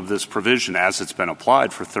point of this provision, as it's been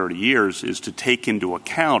applied for 30 years, is to take into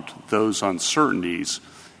account those uncertainties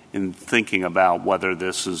in thinking about whether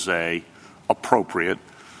this is a appropriate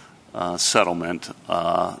settlement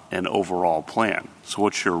and overall plan. So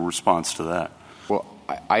what's your response to that? Well,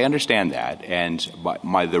 I understand that, and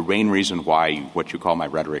the main reason why what you call my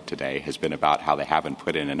rhetoric today has been about how they haven't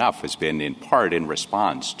put in enough has been in part in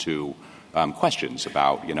response to questions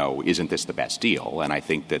about, isn't this the best deal? And I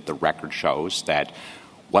think that the record shows that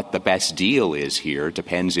what the best deal is here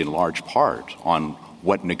depends in large part on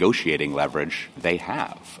what negotiating leverage they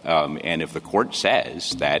have. And if the court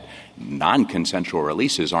says that non-consensual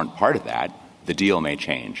releases aren't part of that, the deal may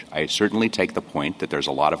change. I certainly take the point that there's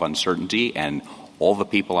a lot of uncertainty, and all the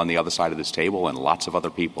people on the other side of this table and lots of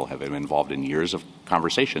other people have been involved in years of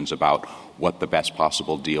conversations about what the best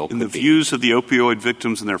possible deal could be. And the views of the opioid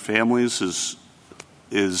victims and their families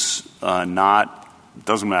is not –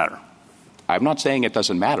 doesn't matter. I'm not saying it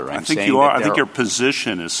doesn't matter. I think you are. I think your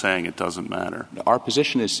position is saying it doesn't matter. Our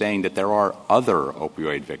position is saying that there are other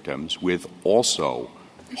opioid victims with also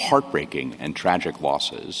heartbreaking and tragic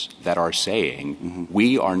losses that are saying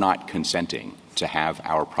we are not consenting to have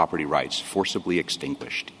our property rights forcibly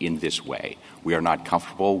extinguished in this way. We are not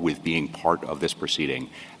comfortable with being part of this proceeding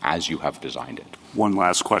as you have designed it. One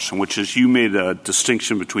last question, which is you made a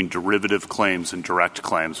distinction between derivative claims and direct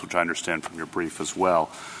claims, which I understand from your brief as well.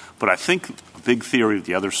 But I think a big theory of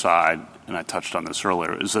the other side, and I touched on this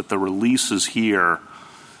earlier, is that the releases here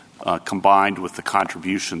combined with the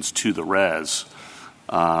contributions to the res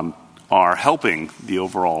are helping the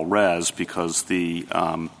overall res because the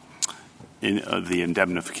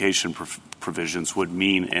indemnification provisions would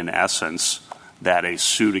mean, in essence, that a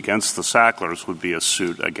suit against the Sacklers would be a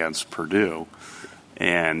suit against Purdue.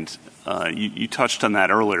 And you touched on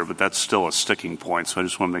that earlier, but that's still a sticking point, so I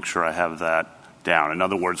just want to make sure I have that down. In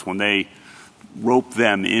other words, when they rope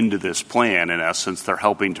them into this plan, in essence, they're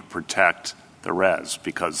helping to protect the res,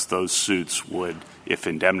 because those suits would, if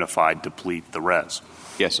indemnified, deplete the res.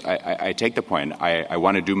 Yes, I take the point. I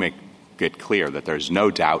want to make it clear that there's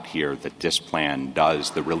no doubt here that this plan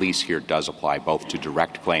the release here does apply both to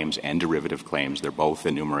direct claims and derivative claims. They're both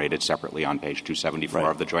enumerated separately on page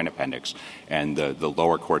 274 of the Joint Appendix. And the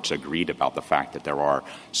lower courts agreed about the fact that there are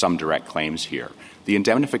some direct claims here. The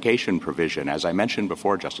indemnification provision, as I mentioned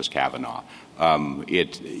before, Justice Kavanaugh,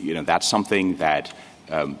 that's something that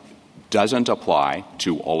doesn't apply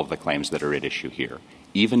to all of the claims that are at issue here,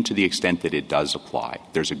 even to the extent that it does apply.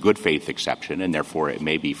 There's a good faith exception, and therefore it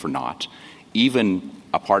may be for naught. Even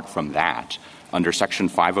apart from that, under Section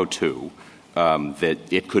 502, that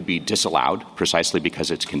it could be disallowed precisely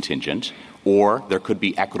because it's contingent, or there could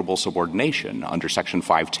be equitable subordination under Section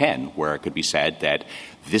 510, where it could be said that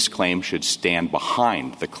this claim should stand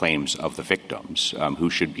behind the claims of the victims, who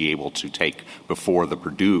should be able to take before the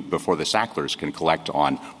Sacklers can collect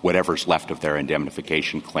on whatever's left of their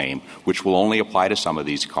indemnification claim, which will only apply to some of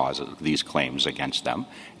these claims against them,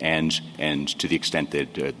 and to the extent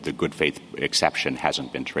that the good faith exception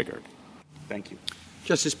hasn't been triggered. Thank you.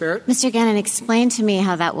 Justice Barrett? Mr. Gannon, explain to me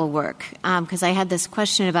how that will work, because I had this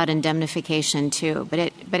question about indemnification too, but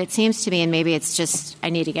it seems to me, and maybe it's just I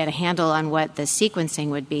need to get a handle on what the sequencing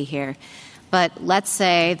would be here, but let's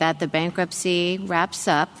say that the bankruptcy wraps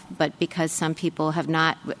up, but because some people have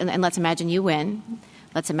not, and let's imagine you win,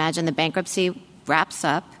 let's imagine the bankruptcy wraps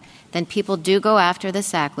up, then people do go after the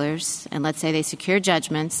Sacklers, and let's say they secure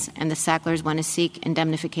judgments, and the Sacklers want to seek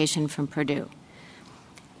indemnification from Purdue.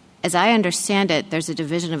 As I understand it, there's a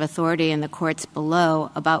division of authority in the courts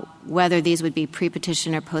below about whether these would be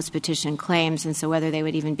pre-petition or post-petition claims, and so whether they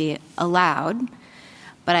would even be allowed.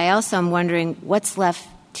 But I also am wondering what's left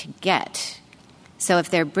to get. So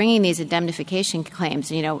if they're bringing these indemnification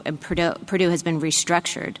claims, and Purdue has been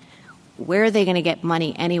restructured, where are they going to get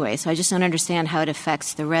money anyway? So I just don't understand how it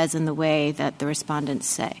affects the res in the way that the respondents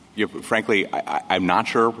say. Yeah, frankly, I'm not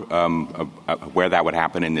sure where that would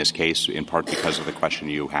happen in this case, in part because of the question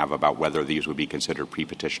you have about whether these would be considered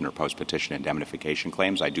pre-petition or post-petition indemnification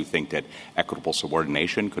claims. I do think that equitable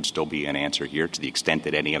subordination could still be an answer here to the extent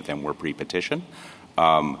that any of them were pre-petition.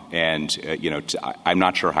 I'm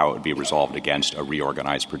not sure how it would be resolved against a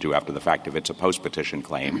reorganized Purdue after the fact. If it's a post-petition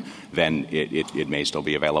claim, then it may still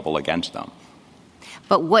be available against them.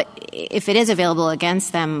 But if it is available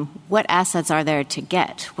against them, what assets are there to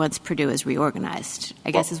get once Purdue is reorganized,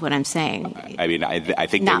 I guess is what I'm saying. I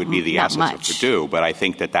think they would be the assets of Purdue, but I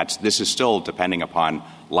think this is still depending upon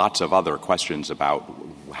lots of other questions about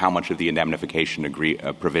how much of the indemnification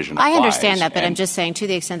provision applies. I understand that, but I'm just saying to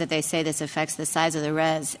the extent that they say this affects the size of the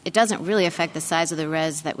res, it doesn't really affect the size of the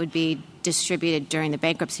res that would be distributed during the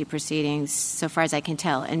bankruptcy proceedings, so far as I can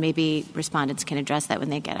tell, and maybe respondents can address that when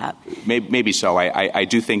they get up. Maybe so. I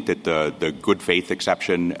do think that the good faith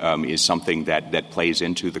exception is something that plays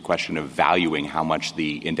into the question of valuing how much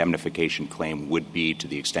the indemnification claim would be to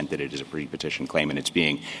the extent that it is a pre-petition claim, and it's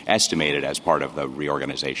being estimated as part of the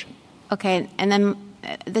reorganization. Okay, and then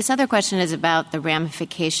this other question is about the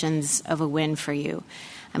ramifications of a win for you.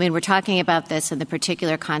 I mean, we're talking about this in the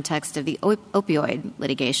particular context of the opioid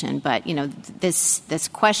litigation, but, this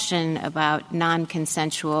question about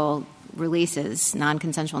non-consensual releases,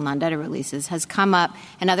 non-consensual non-debtor releases, has come up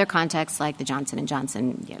in other contexts like the Johnson &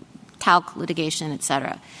 Johnson, talc litigation, et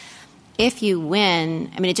cetera. If you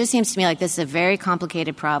win, it just seems to me like this is a very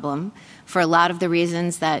complicated problem for a lot of the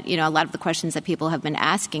reasons that, a lot of the questions that people have been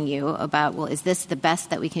asking you about, well, is this the best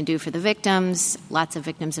that we can do for the victims? Lots of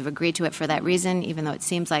victims have agreed to it for that reason, even though it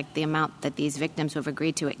seems like the amount that these victims who have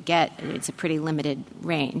agreed to it get, it's a pretty limited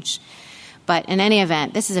range. But in any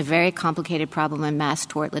event, this is a very complicated problem in mass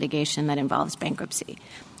tort litigation that involves bankruptcy.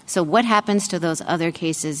 So what happens to those other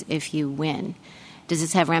cases if you win? Does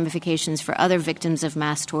this have ramifications for other victims of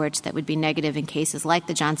mass torts that would be negative in cases like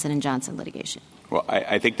the Johnson & Johnson litigation? Well,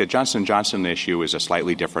 I think the Johnson & Johnson issue is a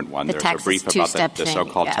slightly different one. There's a brief about the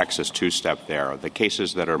so-called Texas two-step there. The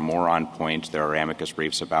cases that are more on point, there are amicus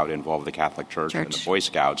briefs about involve the Catholic Church and the Boy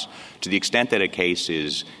Scouts. To the extent that a case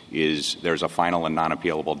is there's a final and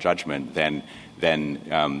non-appealable judgment, then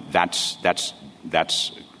that's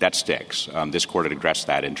that sticks. This court had addressed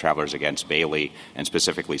that in Travelers Against Bailey and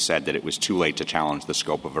specifically said that it was too late to challenge the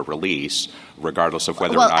scope of a release, regardless of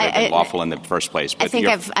whether or not it was lawful in the first place. But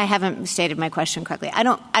I haven't stated my question correctly. I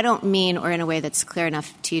don't mean, or in a way that's clear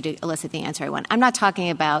enough to you to elicit the answer I want. I'm not talking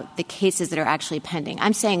about the cases that are actually pending.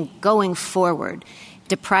 I'm saying going forward,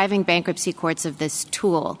 depriving bankruptcy courts of this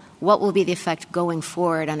tool, what will be the effect going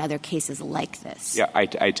forward on other cases like this? Yeah, I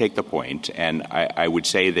take the point, and I would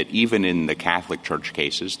say that even in the Catholic Church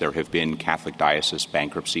cases, there have been Catholic diocese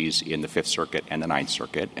bankruptcies in the Fifth Circuit and the Ninth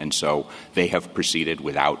Circuit, and so they have proceeded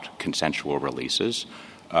without consensual releases.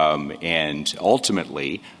 And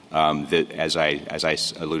ultimately, as I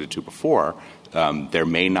alluded to before,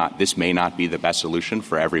 this may not be the best solution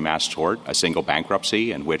for every mass tort. A single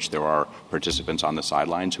bankruptcy in which there are participants on the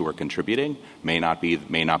sidelines who are contributing may not be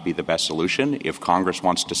the best solution. If Congress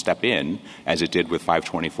wants to step in, as it did with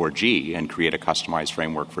 524G, and create a customized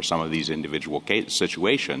framework for some of these individual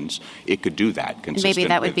situations, it could do that. Maybe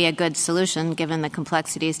that would be a good solution, given the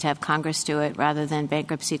complexities, to have Congress do it rather than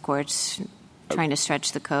bankruptcy courts trying to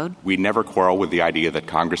stretch the code? We never quarrel with the idea that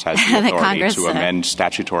Congress has the authority to amend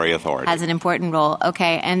statutory authority. Has an important role.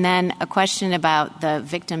 Okay, and then a question about the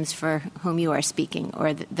victims for whom you are speaking,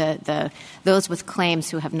 or those with claims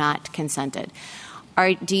who have not consented.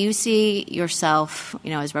 Do you see yourself,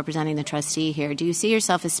 as representing the trustee here, do you see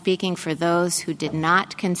yourself as speaking for those who did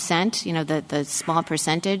not consent, the small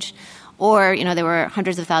percentage? Or, there were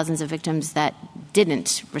hundreds of thousands of victims that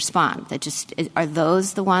didn't respond. Are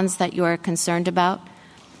those the ones that you're concerned about?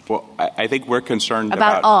 Well, I think we're concerned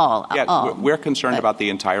about all. We're concerned about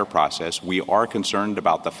the entire process. We are concerned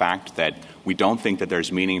about the fact that we don't think that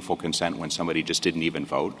there's meaningful consent when somebody just didn't even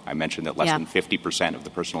vote. I mentioned that less than 50% of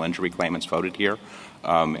the personal injury claimants voted here.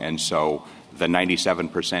 And so the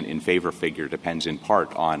 97% in favor figure depends in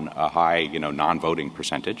part on a high, non-voting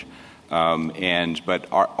percentage. But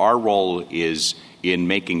our role is in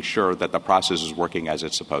making sure that the process is working as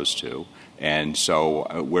it's supposed to. And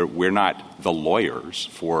so we're not the lawyers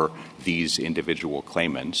for these individual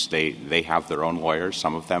claimants. They have their own lawyers,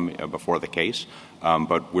 some of them before the case.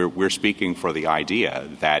 But we're speaking for the idea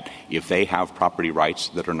that if they have property rights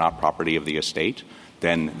that are not property of the estate,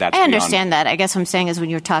 then that's I understand that. I guess what I'm saying is when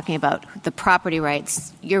you're talking about the property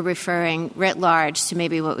rights, you're referring writ large to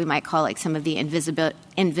maybe what we might call like some of the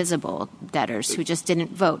invisible debtors who just didn't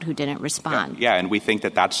vote, who didn't respond. Yeah, and we think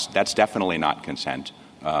that that's definitely not consent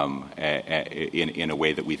in a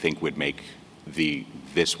way that we think would make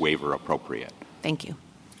this waiver appropriate. Thank you.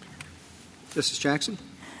 Justice Jackson?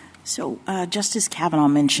 So Justice Kavanaugh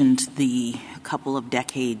mentioned the couple of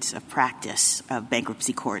decades of practice of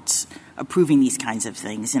bankruptcy courts approving these kinds of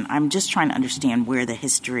things. And I'm just trying to understand where the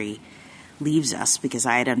history leaves us, because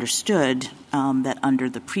I had understood that under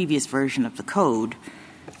the previous version of the code,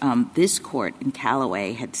 this court in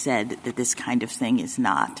Callaway had said that this kind of thing is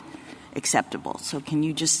not acceptable. So can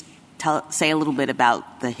you just say a little bit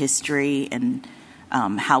about the history and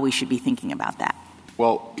how we should be thinking about that?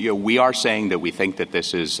 Well, we are saying that we think that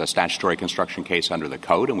this is a statutory construction case under the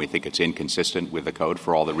code, and we think it's inconsistent with the code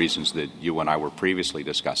for all the reasons that you and I were previously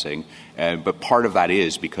discussing. But part of that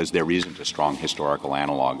is because there isn't a strong historical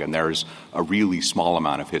analog, and there's a really small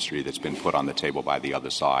amount of history that's been put on the table by the other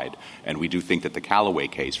side. And we do think that the Callaway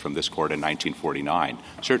case from this court in 1949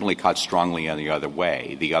 certainly cuts strongly on the other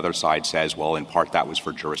way. The other side says, well, in part that was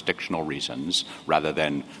for jurisdictional reasons rather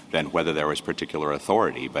than whether there was particular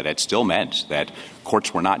authority. But it still meant that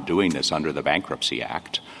courts were not doing this under the Bankruptcy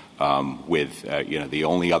Act. The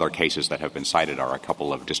only other cases that have been cited are a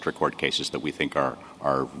couple of district court cases that we think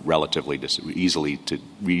are relatively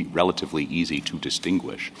easy to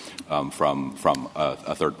distinguish from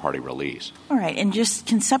a third-party release. All right. And just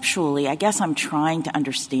conceptually, I guess I'm trying to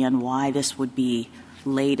understand why this would be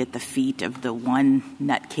laid at the feet of the one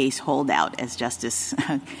nutcase holdout, as Justice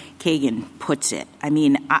Kagan puts it. I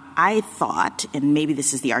mean, I thought, and maybe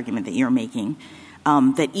this is the argument that you're making,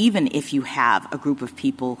 that even if you have a group of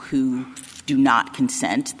people who do not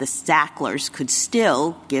consent, the Sacklers could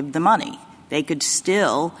still give the money. They could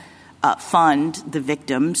still fund the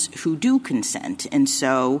victims who do consent. And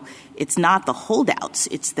so it's not the holdouts.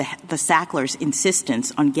 It's the Sacklers'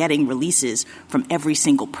 insistence on getting releases from every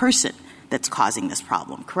single person that's causing this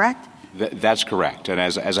problem, correct? That's correct. And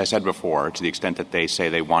as I said before, to the extent that they say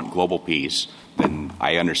they want global peace, then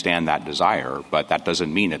I understand that desire, but that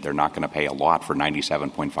doesn't mean that they're not going to pay a lot for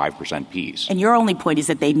 97.5% peace. And your only point is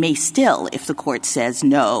that they may still, if the court says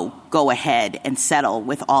no, go ahead and settle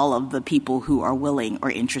with all of the people who are willing or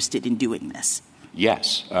interested in doing this.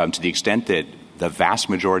 Yes, to the extent that the vast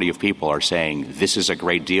majority of people are saying this is a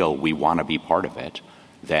great deal, we want to be part of it,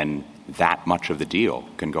 then that much of the deal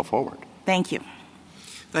can go forward. Thank you.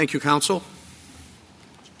 Thank you, counsel.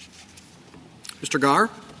 Mr. Garre.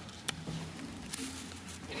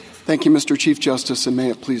 Thank you, Mr. Chief Justice, and may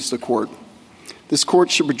it please the Court. This Court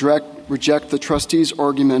should reject the trustee's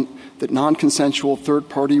argument that non-consensual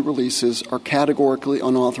third-party releases are categorically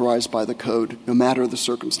unauthorized by the Code, no matter the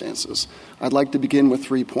circumstances. I'd like to begin with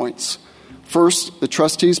 3 points. First, the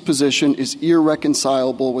trustee's position is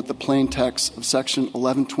irreconcilable with the plain text of Section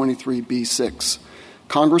 1123b6.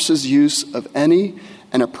 Congress's use of any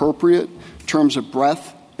and appropriate terms of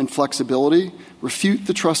breadth and flexibility refute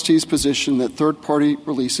the trustee's position that third-party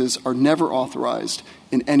releases are never authorized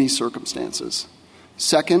in any circumstances.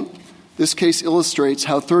 Second, this case illustrates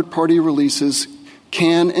how third-party releases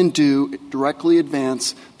can and do directly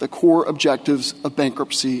advance the core objectives of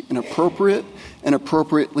bankruptcy in appropriate and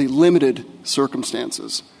appropriately limited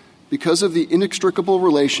circumstances. Because of the inextricable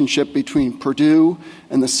relationship between Purdue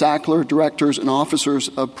and the Sackler directors and officers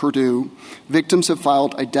of Purdue, victims have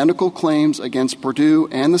filed identical claims against Purdue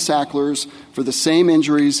and the Sacklers for the same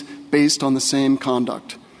injuries based on the same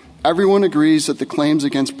conduct. Everyone agrees that the claims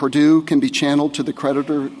against Purdue can be channeled to the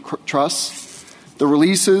creditor trusts. The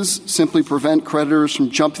releases simply prevent creditors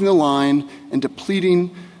from jumping the line and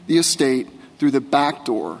depleting the estate through the back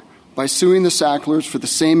door by suing the Sacklers for the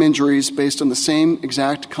same injuries based on the same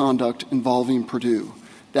exact conduct involving Purdue.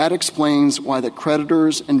 That explains why the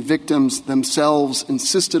creditors and victims themselves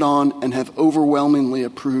insisted on and have overwhelmingly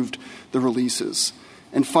approved the releases.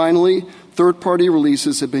 And finally, third-party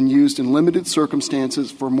releases have been used in limited circumstances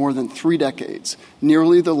for more than 3 decades,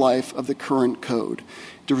 nearly the life of the current code,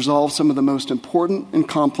 to resolve some of the most important and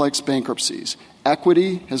complex bankruptcies.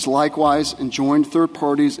 Equity has likewise enjoined third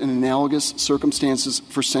parties in analogous circumstances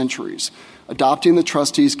for centuries. Adopting the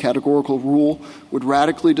trustee's categorical rule would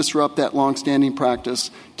radically disrupt that longstanding practice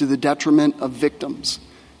to the detriment of victims.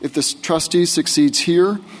 If the trustee succeeds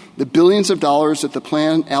here, the billions of dollars that the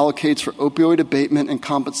plan allocates for opioid abatement and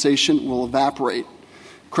compensation will evaporate.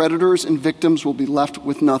 Creditors and victims will be left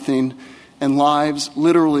with nothing, and lives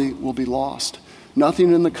literally will be lost.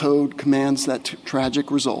 Nothing in the code commands that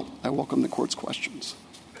tragic result. I welcome the Court's questions.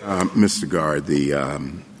 Mr. Garre,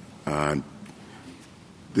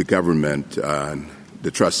 the government,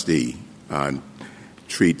 the trustee,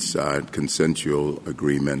 treats consensual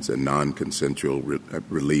agreements and non-consensual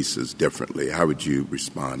releases differently. How would you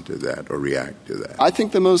respond to that or react to that? I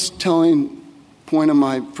think the most telling point of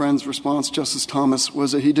my friend's response, Justice Thomas,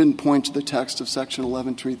 was that he didn't point to the text of Section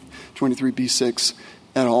 1123b6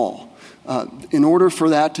 at all. In order for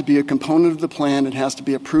that to be a component of the plan, it has to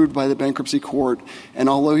be approved by the bankruptcy court. And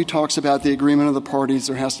although he talks about the agreement of the parties,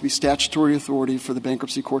 there has to be statutory authority for the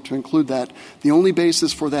bankruptcy court to include that. The only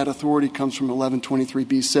basis for that authority comes from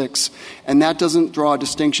 1123b6, and that doesn't draw a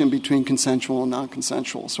distinction between consensual and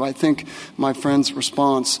non-consensual. So I think my friend's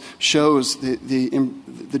response shows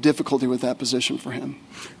the difficulty with that position for him.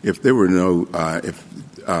 If there were no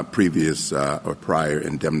previous or prior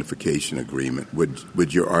indemnification agreement,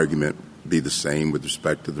 would your argument be the same with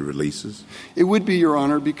respect to the releases? It would be, Your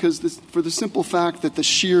Honor, because for the simple fact that the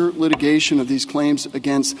sheer litigation of these claims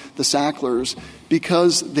against the Sacklers,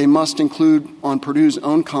 because they must include on Purdue's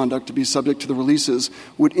own conduct to be subject to the releases,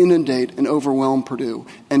 would inundate and overwhelm Purdue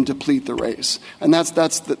and deplete the race. And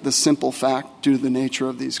that's the simple fact due to the nature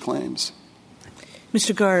of these claims.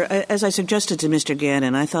 Mr. Garre, as I suggested to Mr.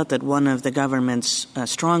 Gannon, I thought that one of the government's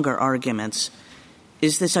stronger arguments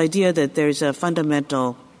is this idea that there's a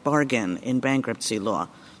fundamental bargain in bankruptcy law,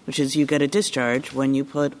 which is you get a discharge when you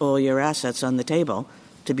put all your assets on the table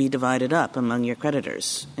to be divided up among your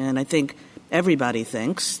creditors. And I think everybody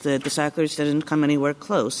thinks that the Sacklers didn't come anywhere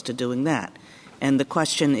close to doing that. And the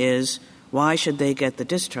question is, why should they get the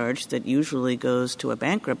discharge that usually goes to a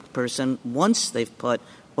bankrupt person once they've put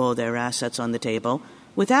all their assets on the table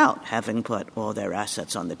without having put all their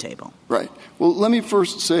assets on the table? Right. Well, let me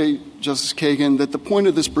first say, Justice Kagan, that the point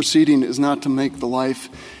of this proceeding is not to make the life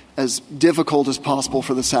as difficult as possible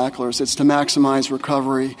for the Sacklers. It's to maximize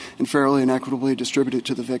recovery and fairly and equitably distribute it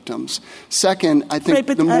to the victims. Second, I think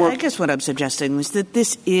I guess what I'm suggesting is that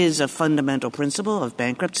this is a fundamental principle of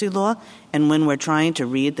bankruptcy law, and when we're trying to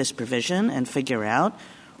read this provision and figure out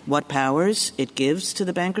what powers it gives to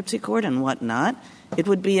the bankruptcy court and what not, it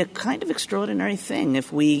would be a kind of extraordinary thing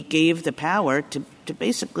if we gave the power to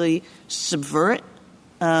basically subvert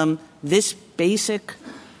this basic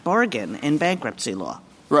bargain in bankruptcy law.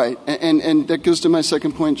 Right. And that goes to my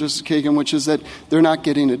second point, Justice Kagan, which is that they're not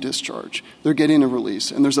getting a discharge. They're getting a release.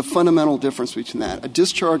 And there's a fundamental difference between that. A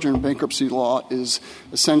discharge in bankruptcy law is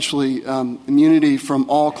essentially immunity from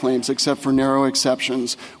all claims except for narrow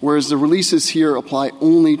exceptions, whereas the releases here apply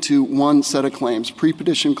only to one set of claims,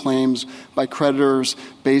 pre-petition claims by creditors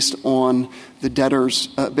based on the debtor's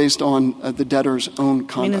own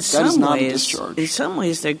conduct. That is not a discharge. In some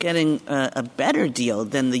ways, they're getting a better deal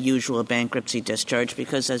than the usual bankruptcy discharge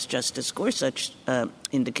because, as Justice Gorsuch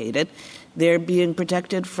indicated, they're being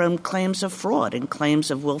protected from claims of fraud and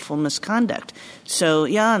claims of willful misconduct. So,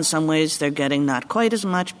 yeah, in some ways they're getting not quite as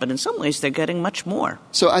much, but in some ways they're getting much more.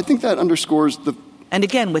 So I think that underscores And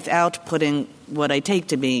again, without putting what I take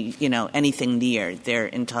to be, anything near their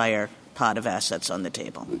entire pot of assets on the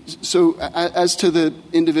table. So as to the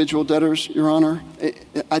individual debtors, Your Honor,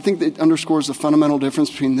 I think that underscores the fundamental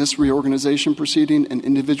difference between this reorganization proceeding and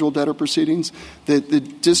individual debtor proceedings.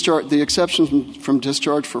 The exceptions from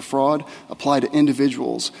discharge for fraud apply to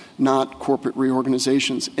individuals, not corporate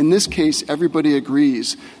reorganizations. In this case, everybody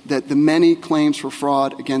agrees that the many claims for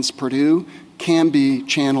fraud against Purdue can be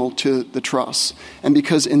channeled to the trusts. And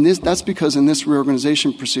that's because in this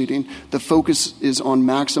reorganization proceeding, the focus is on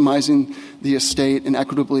maximizing the estate and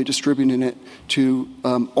equitably distributing it to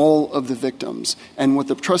all of the victims. And what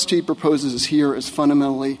the trustee proposes here is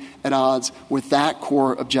fundamentally at odds with that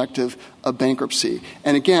core objective of bankruptcy.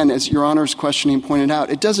 And again, as Your Honor's questioning pointed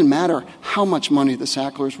out, it doesn't matter how much money the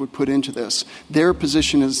Sacklers would put into this. Their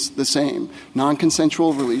position is the same.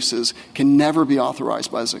 Non-consensual releases can never be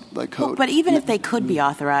authorized by the code. Well, but even if they could be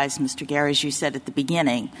authorized, Mr. Gare, as you said at the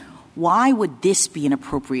beginning, why would this be an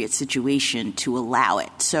appropriate situation to allow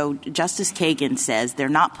it? So Justice Kagan says they're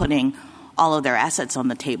not putting all of their assets on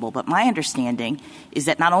the table. But my understanding is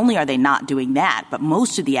that not only are they not doing that, but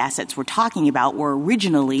most of the assets we're talking about were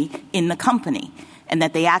originally in the company, and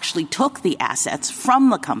that they actually took the assets from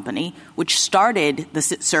the company, which started the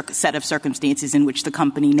set of circumstances in which the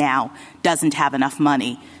company now doesn't have enough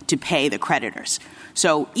money to pay the creditors.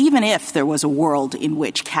 So even if there was a world in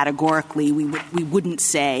which categorically we wouldn't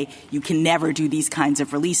say you can never do these kinds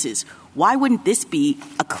of releases, why wouldn't this be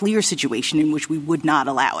a clear situation in which we would not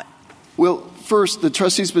allow it? Well, first, the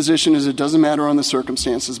trustee's position is it doesn't matter on the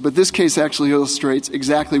circumstances, but this case actually illustrates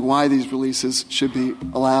exactly why these releases should be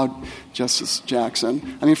allowed, Justice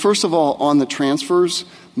Jackson. I mean, first of all, on the transfers,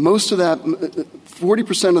 most of that,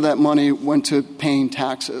 40% of that money went to paying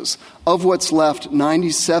taxes. Of what's left,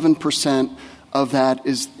 97% of that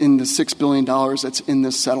is in the $6 billion that's in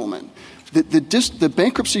this settlement. The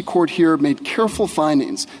bankruptcy court here made careful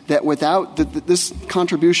findings that without this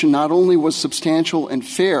contribution not only was substantial and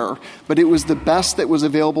fair, but it was the best that was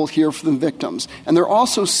available here for the victims. And there are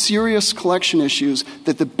also serious collection issues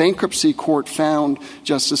that the bankruptcy court found,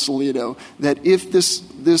 Justice Alito, that if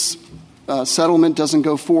this settlement doesn't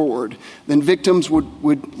go forward, then victims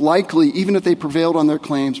would likely, even if they prevailed on their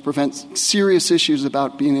claims, prevent serious issues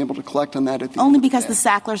about being able to collect on that at the Only end because of the the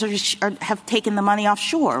Sacklers have taken the money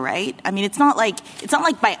offshore, right? I mean, it's not like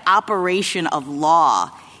by operation of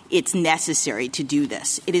law it's necessary to do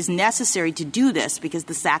this. It is necessary to do this because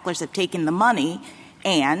the Sacklers have taken the money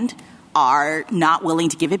and are not willing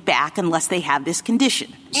to give it back unless they have this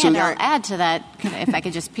condition. And I'll add to that, if I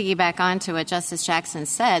could just piggyback on to what Justice Jackson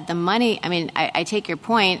said, the money, I mean, I take your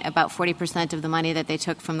point about 40% of the money that they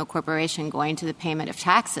took from the corporation going to the payment of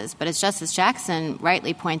taxes. But as Justice Jackson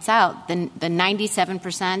rightly points out, the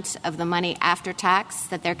 97% of the money after tax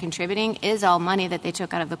that they're contributing is all money that they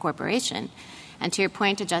took out of the corporation. And to your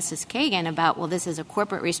point to Justice Kagan about, well, this is a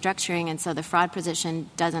corporate restructuring and so the fraud position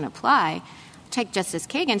doesn't apply, take Justice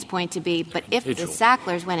Kagan's point to be, but if the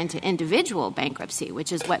Sacklers went into individual bankruptcy,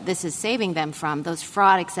 which is what this is saving them from, those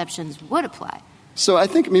fraud exceptions would apply. So I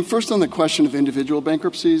think, first on the question of individual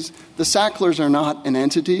bankruptcies, the Sacklers are not an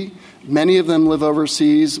entity. Many of them live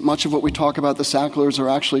overseas. Much of what we talk about the Sacklers are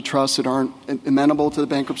actually trusts that aren't amenable to the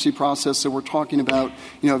bankruptcy process. So we're talking about,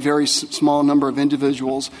 a very small number of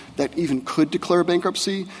individuals that even could declare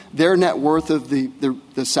bankruptcy. Their net worth of the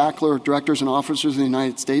Sackler directors and officers in the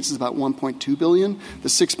United States is about $1.2 billion. The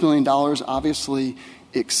 $6 billion obviously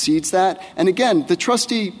exceeds that. And again, the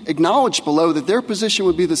trustee acknowledged below that their position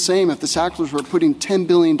would be the same if the Sacklers were putting $10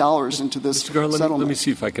 billion into this settlement. Let me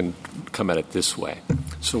see if I can come at it this way.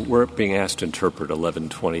 So we're being asked to interpret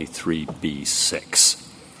 1123B6.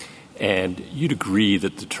 And you'd agree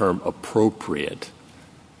that the term appropriate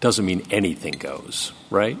doesn't mean anything goes,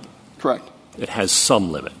 right? Correct. It has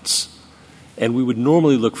some limits. And we would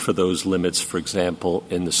normally look for those limits, for example,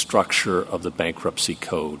 in the structure of the bankruptcy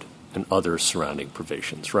code and other surrounding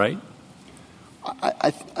provisions, right?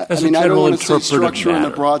 I don't want to say structure in the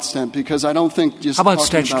broad sense because I don't think just how about talking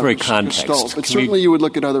statutory about context? But certainly you would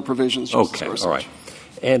look at other provisions. Okay, all right.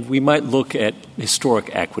 And we might look at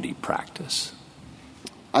historic equity practice.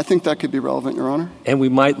 I think that could be relevant, Your Honor. And we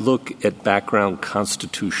might look at background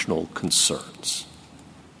constitutional concerns.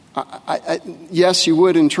 Yes, you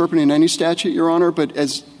would interpret in any statute, Your Honor, but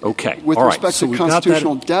with respect to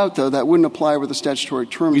constitutional doubt, though, that wouldn't apply where the statutory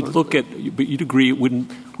terms are. But you'd agree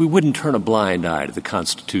we wouldn't turn a blind eye to the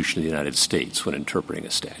Constitution of the United States when interpreting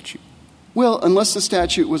a statute. Well, unless the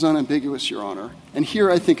statute was unambiguous, Your Honor. And here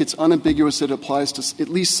I think it's unambiguous that it applies to at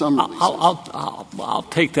least some releases. I'll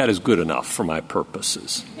take that as good enough for my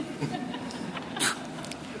purposes.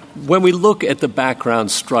 When we look at the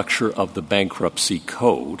background structure of the bankruptcy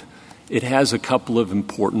code, it has a couple of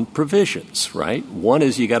important provisions, right? One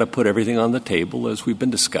is you got to put everything on the table, as we've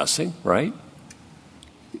been discussing, right?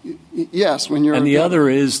 Yes. And the other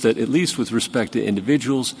is that, at least with respect to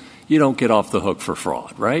individuals, you don't get off the hook for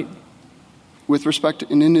fraud, right? With respect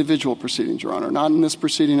to an individual proceedings, Your Honor, not in this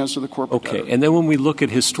proceeding as to the corporate debtor. And then when we look at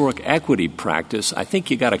historic equity practice, I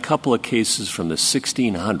think you got a couple of cases from the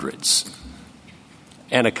 1600s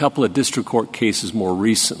and a couple of district court cases more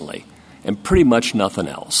recently, and pretty much nothing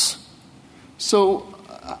else. So,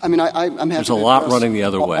 I'm happy There's a lot running the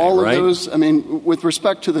other way, all right? Of those, with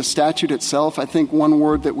respect to the statute itself, I think one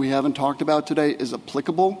word that we haven't talked about today is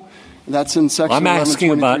applicable. That's in Section I'm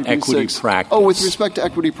asking about equity 1123B6. practice. Oh, with respect to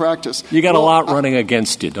equity practice. You got a lot running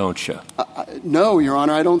against you, don't you? No, Your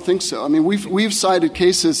Honor, I don't think so. We've cited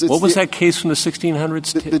cases. What was that case from the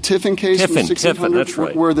 1600s? The Tiffin case from the 1600s, that's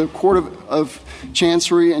right. where the Court of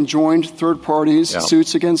Chancery enjoined third parties,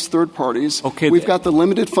 suits against third parties. We've got the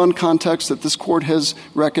limited fund context that this Court has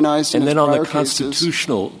recognized in its prior cases. And then on the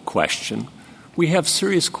constitutional question, we have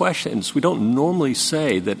serious questions. We don't normally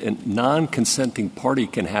say that a non-consenting party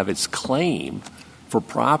can have its claim for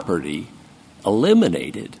property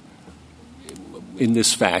eliminated in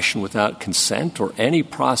this fashion without consent or any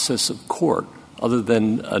process of court other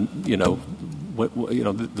than,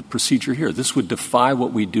 the procedure here. This would defy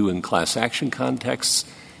what we do in class action contexts.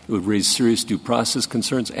 It would raise serious due process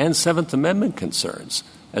concerns and Seventh Amendment concerns,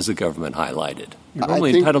 as the government highlighted. You're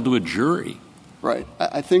normally entitled to a jury. Right.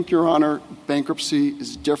 I think, Your Honor, bankruptcy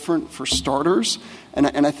is different for starters.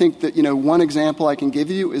 And I think that, one example I can give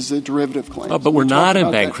you is the derivative claims. But we're not in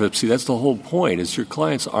bankruptcy. That's the whole point, is your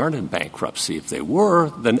clients aren't in bankruptcy. If they were,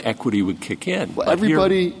 then equity would kick in. Well,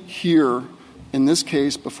 everybody here in this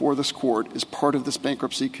case before this Court is part of this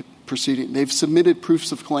bankruptcy proceeding. They've submitted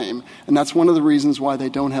proofs of claim, and that's one of the reasons why they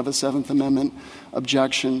don't have a Seventh Amendment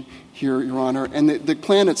objection here, Your Honor. And the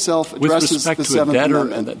plan itself addresses the Seventh Amendment. With respect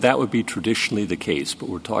to a debtor, that would be traditionally the case, but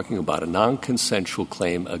we're talking about a non-consensual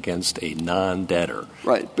claim against a non-debtor.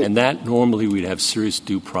 Right. And that normally we'd have serious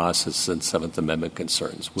due process and Seventh Amendment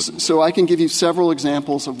concerns. So I can give you several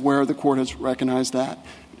examples of where the Court has recognized that,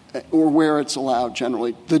 or where it's allowed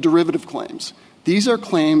generally. The derivative claims. These are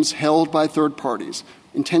claims held by third parties.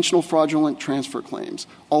 Intentional fraudulent transfer claims,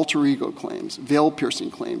 alter ego claims,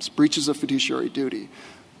 veil-piercing claims, breaches of fiduciary duty.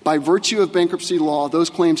 By virtue of bankruptcy law, those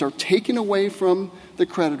claims are taken away from the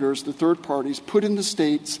creditors, the third parties, put in the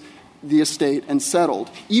estate, and settled,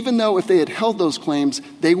 even though if they had held those claims,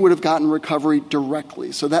 they would have gotten recovery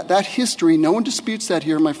directly. So that history, no one disputes that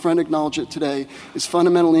here, my friend acknowledged it today, is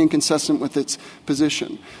fundamentally inconsistent with its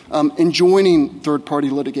position. Enjoining third-party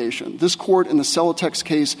litigation. This Court in the Celotex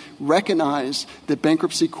case recognized that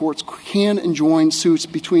bankruptcy courts can enjoin suits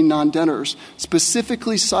between non-debtors,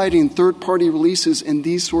 specifically citing third-party releases in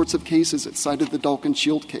these sorts of cases. It cited the Dulcan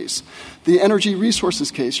Shield case. The Energy Resources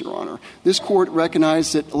case, Your Honor. This Court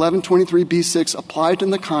recognized that 1123B6 applied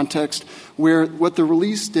in the context where what the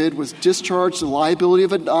release did was discharge the liability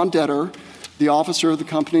of a non-debtor, the officer of the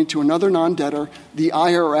company, to another non-debtor, the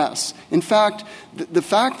IRS. In fact, the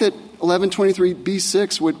fact that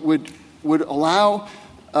 1123B6 would allow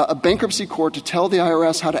a bankruptcy court to tell the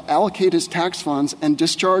IRS how to allocate his tax funds and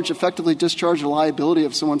effectively discharge the liability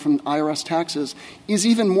of someone from IRS taxes is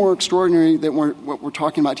even more extraordinary than what we're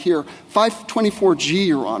talking about here. 524G,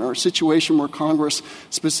 Your Honor, a situation where Congress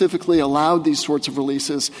specifically allowed these sorts of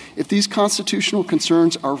releases. If these constitutional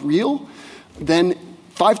concerns are real, then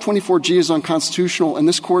 524G is unconstitutional, and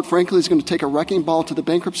this Court, frankly, is going to take a wrecking ball to the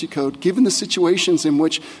Bankruptcy Code, given the situations in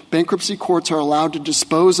which bankruptcy courts are allowed to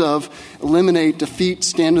dispose of, eliminate, defeat,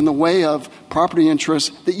 stand in the way of property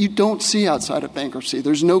interests that you don't see outside of bankruptcy.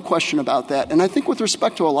 There's no question about that. And I think with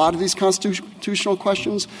respect to a lot of these constitutional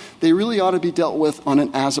questions, they really ought to be dealt with on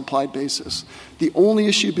an as-applied basis. The only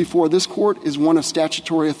issue before this Court is one of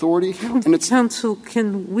statutory authority. And it's Counsel,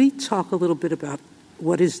 can we talk a little bit about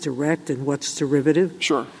what is direct and what's derivative?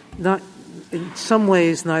 Sure. In some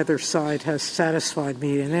ways, neither side has satisfied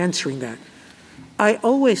me in answering that. I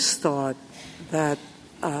always thought that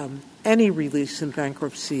any release in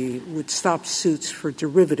bankruptcy would stop suits for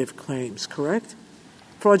derivative claims, correct?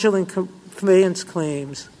 Fraudulent conveyance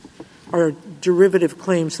claims are derivative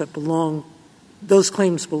claims that belong those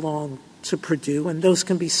claims belong to Purdue, and those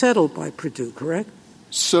can be settled by Purdue, correct?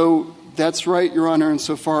 So that's right, Your Honor,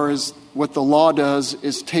 insofar as what the law does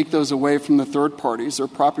is take those away from the third parties, their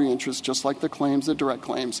property interests, just like the claims, the direct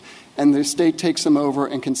claims, and the state takes them over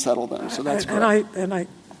and can settle them. So that's correct. And I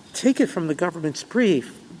take it from the government's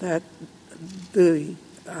brief that the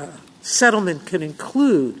settlement can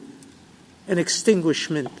include an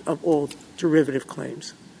extinguishment of all derivative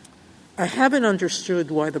claims. I haven't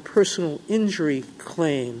understood why the personal injury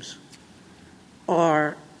claims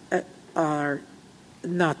are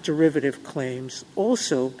not derivative claims,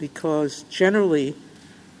 also because generally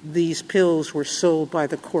these pills were sold by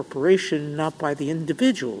the corporation, not by the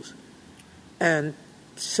individuals. And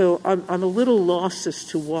so I'm a little lost as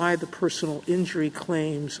to why the personal injury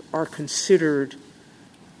claims are considered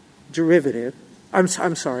derivative. I'm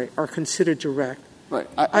sorry, are considered direct. Right.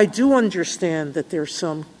 I do understand that there's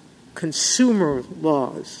some consumer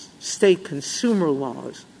laws, state consumer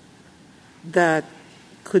laws, that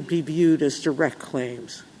could be viewed as direct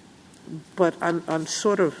claims. But I'm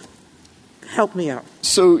sort of, help me out.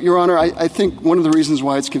 So, Your Honor, I think one of the reasons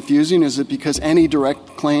why it's confusing is that because any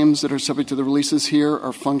direct claims that are subject to the releases here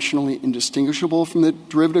are functionally indistinguishable from the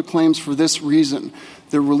derivative claims for this reason.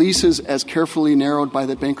 The releases, as carefully narrowed by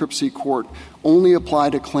the bankruptcy court, only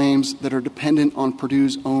apply to claims that are dependent on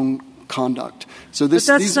Purdue's own conduct. So this,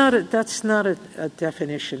 but that's not a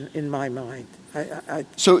definition in my mind.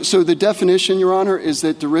 So the definition, Your Honor, is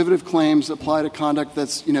that derivative claims apply to conduct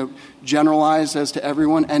that's, generalized as to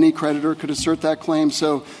everyone. Any creditor could assert that claim.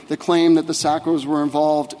 So the claim that the Sacklers were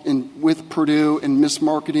involved with Purdue in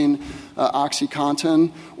mismarketing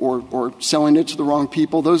OxyContin or selling it to the wrong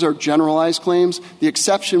people, those are generalized claims. The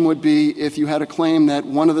exception would be if you had a claim that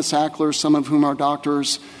one of the Sacklers, some of whom are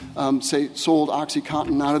doctors, say sold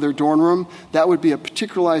OxyContin out of their dorm room. That would be a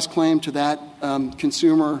particularized claim to that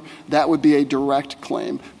consumer. That would be a direct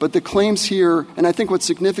claim. But the claims here, and I think what's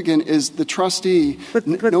significant is the trustee. But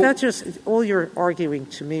that's just all you're arguing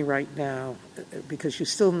to me right now, because you're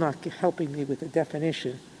still not helping me with the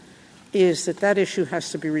definition, is that issue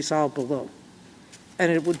has to be resolved below.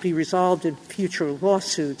 And it would be resolved in future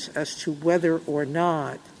lawsuits as to whether or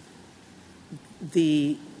not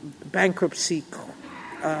the bankruptcy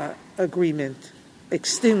agreement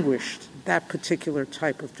extinguished that particular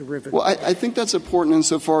type of derivative. Well, I think that's important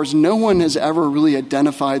insofar as no one has ever really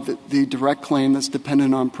identified the direct claim that's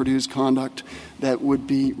dependent on Purdue's conduct that would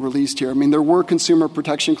be released here. I mean, there were consumer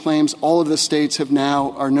protection claims. All of the states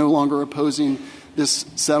are no longer opposing this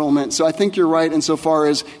settlement. So I think you're right insofar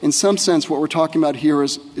as, in some sense, what we're talking about here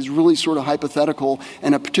is really sort of hypothetical,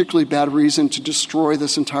 and a particularly bad reason to destroy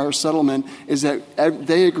this entire settlement is that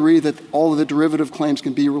they agree that all of the derivative claims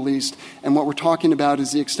can be released, and what we're talking about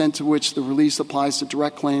is the extent to which the release applies to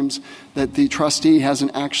direct claims that the trustee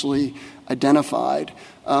hasn't actually identified.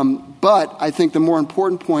 But I think the more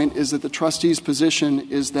important point is that the trustee's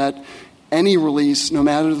position is that any release, no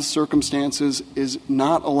matter the circumstances, is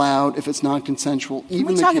not allowed if it's non-consensual. Can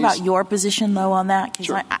we talk about your position, though, on that? Because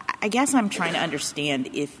sure. I guess I'm trying to understand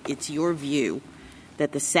if it's your view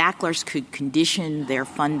that the Sacklers could condition their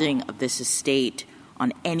funding of this estate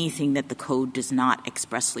on anything that the code does not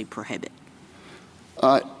expressly prohibit.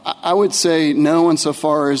 I would say no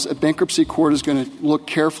insofar as a bankruptcy court is going to look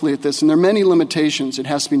carefully at this. And there are many limitations. It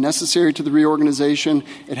has to be necessary to the reorganization.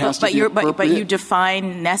 It has to be appropriate. But you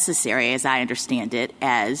define necessary, as I understand it,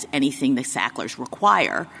 as anything the Sacklers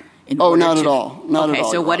require. Not at all. Not at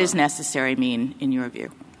all. So what does necessary mean in your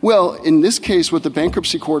view? Well, in this case, what the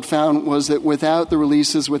bankruptcy court found was that without the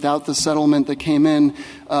releases, without the settlement that came in,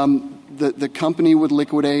 the company would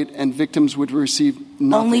liquidate and victims would receive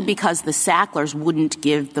nothing. Only because the Sacklers wouldn't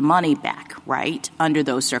give the money back, right, under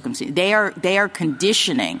those circumstances. They are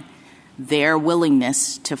conditioning their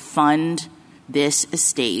willingness to fund this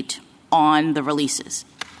estate on the releases.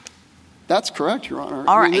 That's correct, Your Honor.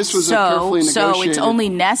 All right. This was carefully negotiated. So it's only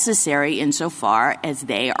necessary insofar as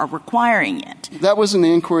they are requiring it. That wasn't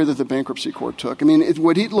the inquiry that the bankruptcy court took. I mean,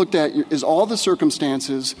 what he looked at is all the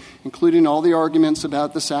circumstances, including all the arguments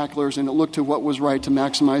about the Sacklers, and it looked to what was right to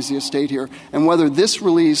maximize the estate here, and whether this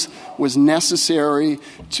release was necessary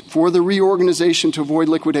for the reorganization to avoid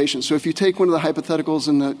liquidation. So if you take one of the hypotheticals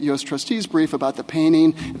in the U.S. trustee's brief about the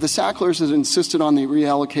painting, if the Sacklers had insisted on the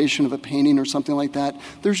reallocation of a painting or something like that,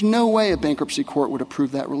 there's no way a bankruptcy court would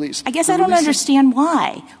approve that release. I guess I don't understand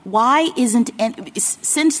why. Why isn't –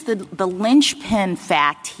 since the linchpin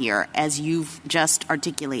fact here, as you've just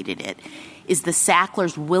articulated it, is the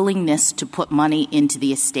Sacklers' willingness to put money into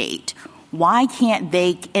the estate, why can't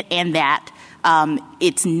they – and that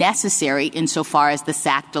it's necessary insofar as the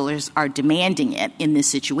Sacklers are demanding it in this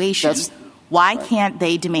situation. Why can't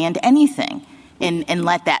they demand anything? and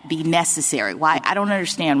let that be necessary? Why? I don't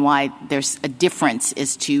understand why there's a difference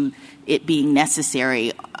as to it being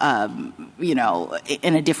necessary,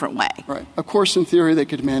 in a different way. Right. Of course, in theory, they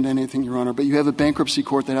could demand anything, Your Honor, but you have a bankruptcy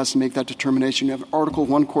court that has to make that determination. You have an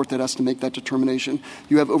Article I court that has to make that determination.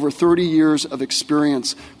 You have over 30 years of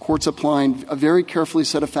experience, courts applying a very carefully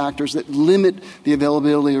set of factors that limit the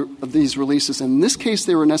availability of these releases. And in this case,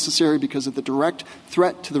 they were necessary because of the direct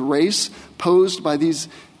threat to the race posed by these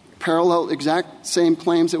parallel exact same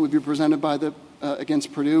claims that would be presented by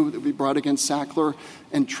against Purdue, that would be brought against Sackler,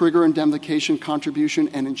 and trigger indemnification, contribution,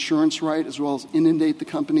 and insurance right, as well as inundate the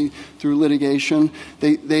company through litigation.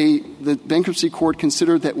 The bankruptcy court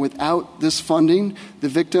considered that without this funding, the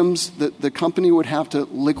victims, the company would have to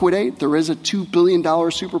liquidate. There is a $2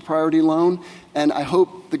 billion super priority loan, and I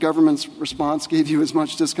hope the government's response gave you as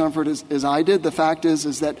much discomfort as I did. The fact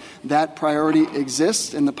is that priority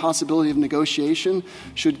exists, and the possibility of negotiation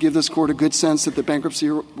should give this court a good sense that the bankruptcy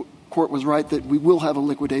court was right, that we will have a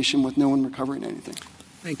liquidation with no one recovering anything.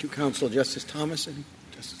 Thank you, Counsel. Justice Thomas and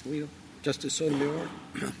Justice Alito, Justice Sotomayor,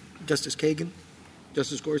 Justice Kagan,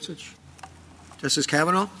 Justice Gorsuch, Justice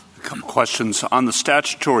Kavanaugh. A couple questions. On the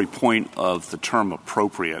statutory point of the term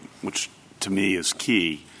appropriate, which to me is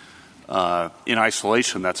key, in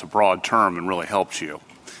isolation, that's a broad term and really helps you.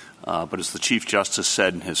 But as the Chief Justice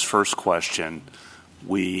said in his first question,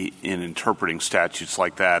 we, in interpreting statutes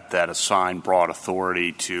like that assign broad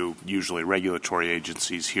authority to usually regulatory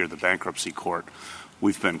agencies, here the bankruptcy court,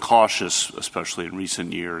 we've been cautious, especially in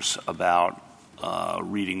recent years, about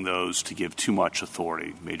reading those to give too much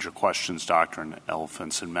authority. Major questions doctrine,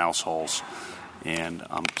 elephants and mouse holes. And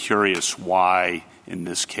I'm curious why, in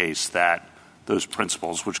this case, that those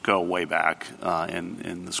principles, which go way back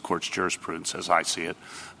in this court's jurisprudence, as I see it,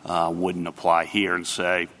 wouldn't apply here and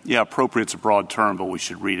say, yeah, appropriate's a broad term, but we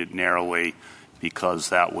should read it narrowly because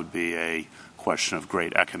that would be a question of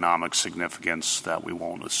great economic significance that we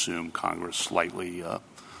won't assume Congress lightly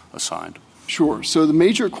assigned. Sure. So the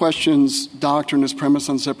major questions doctrine is premised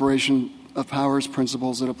on separation of powers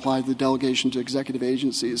principles that apply to the delegation to executive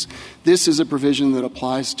agencies. This is a provision that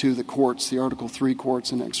applies to the courts, the Article III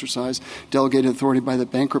courts, and exercise delegated authority by the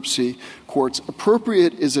bankruptcy courts.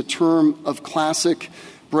 Appropriate is a term of classic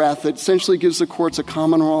breadth that essentially gives the courts a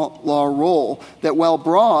common law role that, while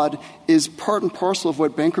broad, is part and parcel of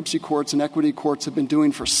what bankruptcy courts and equity courts have been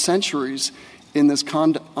doing for centuries in this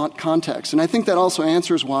context. And I think that also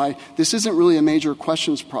answers why this isn't really a major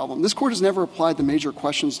questions problem. This court has never applied the major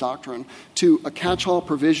questions doctrine to a catch-all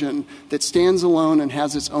provision that stands alone and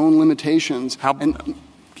has its own limitations.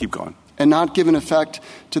 Keep going. And not given effect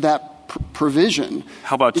to that provision.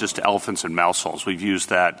 How about just elephants and mouse holes? We've used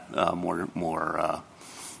that more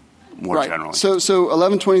right. Generally. So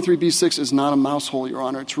 1123b6 is not a mouse hole, Your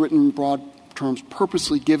Honor. It's written in broad terms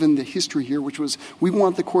purposely given the history here, which was we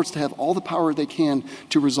want the courts to have all the power they can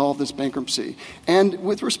to resolve this bankruptcy. And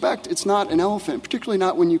with respect, it's not an elephant, particularly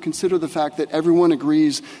not when you consider the fact that everyone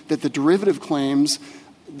agrees that the derivative claims,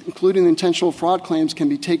 including the intentional fraud claims, can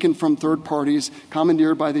be taken from third parties,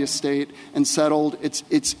 commandeered by the estate, and settled.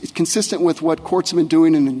 It's consistent with what courts have been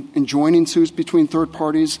doing in enjoining suits between third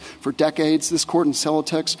parties for decades. This court in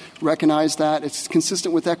Celotex recognized that. It's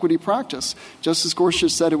consistent with equity practice. Justice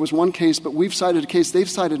Gorsuch said it was one case, but we've cited a case. They've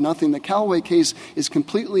cited nothing. The Callaway case is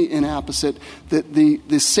completely inapposite.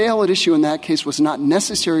 The sale at issue in that case was not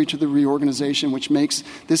necessary to the reorganization, which makes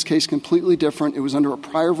this case completely different. It was under a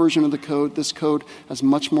prior version of the code. This code has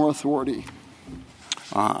much more authority.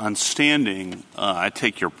 On standing, I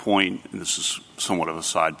take your point, and this is somewhat of a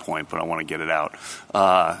side point, but I want to get it out.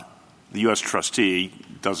 The U.S. trustee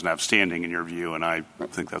doesn't have standing in your view, and I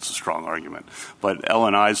think that's a strong argument. But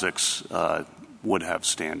Ellen Isaacs would have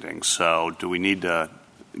standing. So do we need to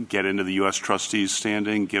get into the U.S. trustee's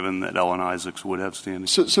standing, given that Ellen Isaacs would have standing?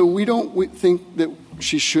 So we think that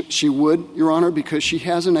she would, Your Honor, because she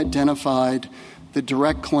hasn't identified the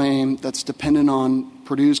direct claim that's dependent on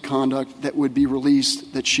Purdue's conduct that would be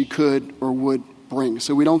released that she could or would bring.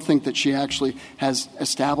 So we don't think that she actually has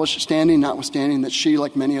established standing, notwithstanding that she,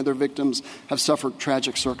 like many other victims, have suffered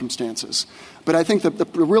tragic circumstances. But I think that the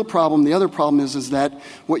real problem, the other problem is that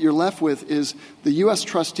what you're left with is the U.S.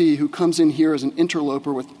 trustee who comes in here as an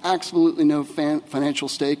interloper with absolutely no financial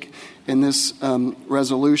stake in this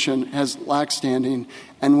resolution has lacked standing.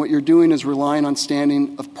 And what you're doing is relying on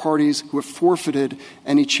standing of parties who have forfeited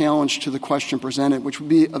any challenge to the question presented, which would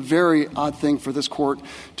be a very odd thing for this court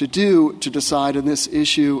to do to decide on this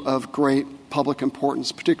issue of great public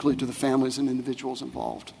importance, particularly to the families and individuals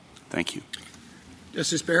involved. Thank you.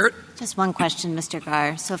 Justice Barrett? Just one question, Mr.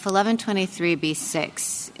 Garr. So if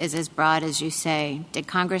 1123b6 is as broad as you say, did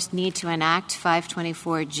Congress need to enact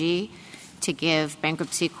 524G to give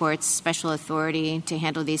bankruptcy courts special authority to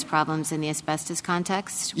handle these problems in the asbestos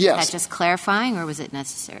context? Yes. Was that just clarifying, or was it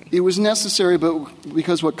necessary? It was necessary, but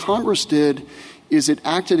because what Congress did is it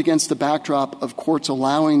acted against the backdrop of courts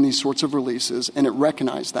allowing these sorts of releases, and it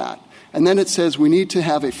recognized that. And then it says we need to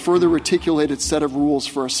have a further articulated set of rules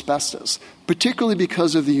for asbestos, particularly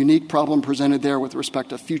because of the unique problem presented there with respect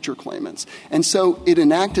to future claimants. And so it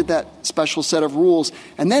enacted that special set of rules,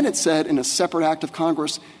 and then it said in a separate act of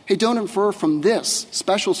Congress, hey, don't infer from this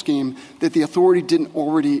special scheme that the authority didn't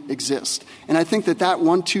already exist. And I think that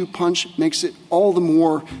 1-2 punch makes it all the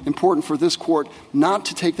more important for this Court not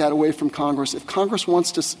to take that away from Congress. If Congress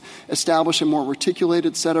wants to establish a more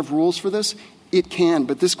articulated set of rules for this, it can,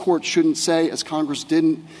 but this Court shouldn't say, as Congress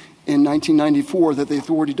didn't in 1994, that the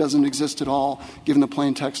authority doesn't exist at all, given the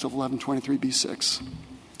plain text of 1123b6.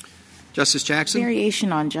 Justice Jackson?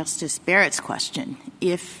 Variation on Justice Barrett's question.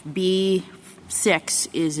 If B6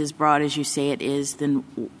 is as broad as you say it is, then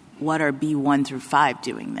what are B1 through 5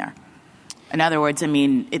 doing there? In other words,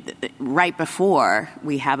 right before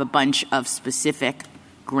we have a bunch of specific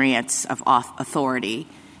grants of authority,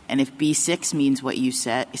 and if B6 means what you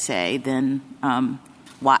say, then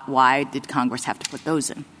why did Congress have to put those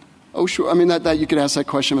in? Oh, sure. That you could ask that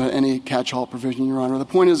question about any catch-all provision, Your Honor. The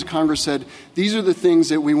point is Congress said these are the things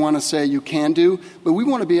that we want to say you can do, but we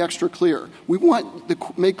want to be extra clear. We want to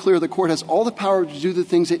make clear the Court has all the power to do the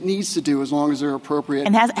things it needs to do as long as they're appropriate.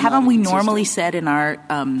 And haven't we normally said in our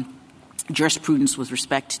jurisprudence with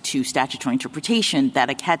respect to statutory interpretation that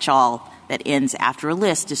a catch-all that ends after a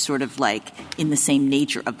list is sort of like in the same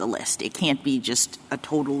nature of the list? It can't be just a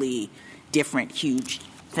totally different, huge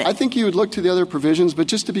thing. I think you would look to the other provisions, but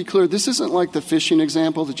just to be clear, this isn't like the fishing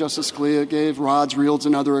example that Justice Scalia gave, rods, reels,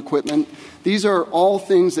 and other equipment. These are all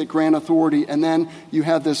things that grant authority, and then you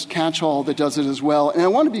have this catch-all that does it as well. And I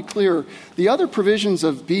want to be clear, the other provisions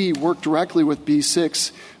of B work directly with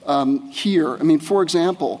B6 here. For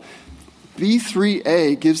example,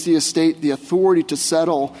 B3A gives the estate the authority to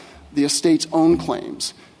settle the estate's own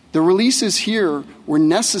claims. The releases here were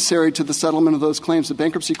necessary to the settlement of those claims. The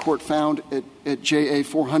bankruptcy court found at JA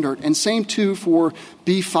 400. And same, too, for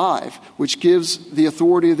B5, which gives the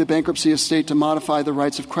authority of the bankruptcy estate to modify the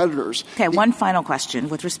rights of creditors. Okay, one final question.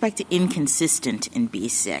 With respect to inconsistent in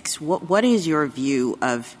B6, what is your view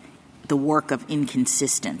of the work of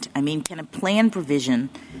inconsistent? Can a plan provision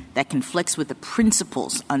that conflicts with the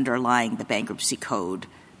principles underlying the bankruptcy code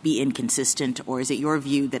be inconsistent, or is it your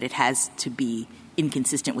view that it has to be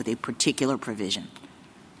inconsistent with a particular provision?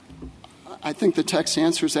 I think the text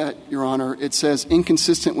answers that, Your Honor. It says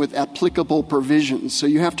inconsistent with applicable provisions. So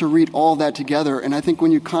you have to read all that together. And I think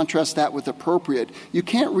when you contrast that with appropriate, you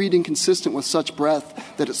can't read inconsistent with such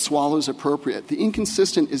breadth that it swallows appropriate. The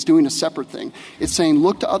inconsistent is doing a separate thing. It's saying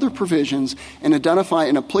look to other provisions and identify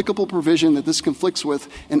an applicable provision that this conflicts with.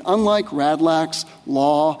 And unlike Radlax,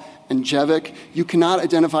 Law, and Jevick, you cannot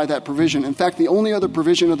identify that provision. In fact, the only other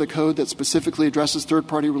provision of the code that specifically addresses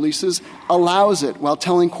third-party releases allows it, while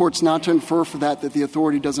telling courts not to infer for that the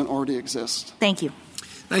authority doesn't already exist. Thank you.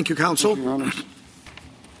 Thank you, counsel. Thank you, Your Honors.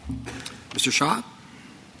 Mr. Shaw?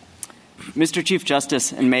 Mr. Chief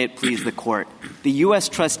Justice, and may it please the Court, the U.S.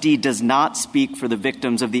 trustee does not speak for the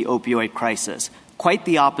victims of the opioid crisis. Quite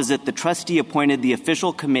the opposite, the trustee appointed the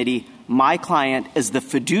official committee, my client, as the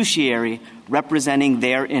fiduciary representing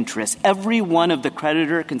their interests. Every one of the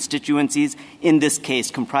creditor constituencies in this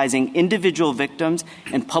case, comprising individual victims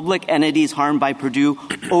and public entities harmed by Purdue,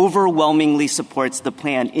 overwhelmingly supports the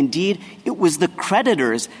plan. Indeed, it was the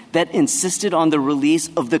creditors that insisted on the release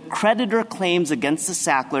of the creditor claims against the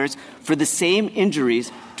Sacklers for the same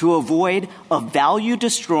injuries to avoid a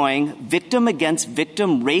value-destroying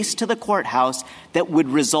victim-against-victim race to the courthouse that would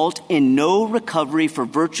result in no recovery for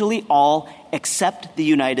virtually all except the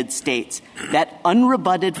United States. That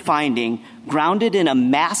unrebutted finding, grounded in a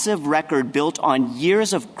massive record built on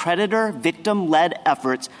years of creditor-victim-led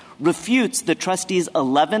efforts, refutes the trustee's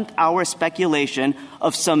 11th hour speculation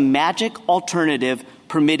of some magic alternative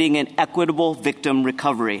permitting an equitable victim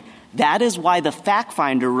recovery. That is why the fact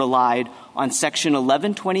finder relied on Section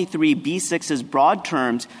 1123B6's broad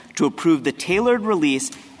terms to approve the tailored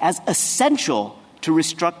release as essential to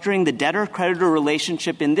restructuring the debtor-creditor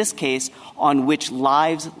relationship in this case, on which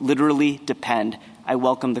lives literally depend. I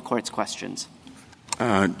welcome the Court's questions.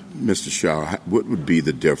 Mr. Shaw, what would be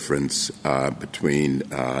the difference between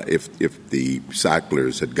if the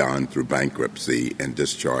Sacklers had gone through bankruptcy and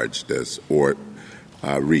discharged this, or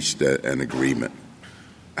reached an agreement?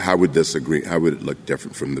 How would it look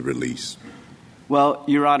different from the release? Well,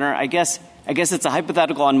 Your Honor, I guess it's a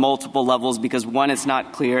hypothetical on multiple levels because, one, it's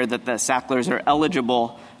not clear that the Sacklers are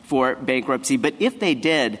eligible for bankruptcy. But if they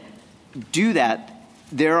did, do that,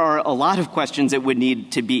 there are a lot of questions that would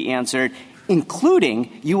need to be answered,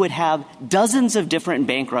 including you would have dozens of different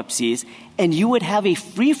bankruptcies, and you would have a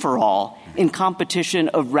free-for-all in competition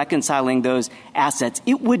of reconciling those assets.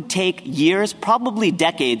 It would take years, probably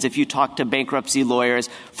decades, if you talk to bankruptcy lawyers,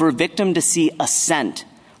 for a victim to see a cent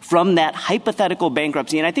from that hypothetical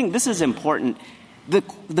bankruptcy. And I think this is important.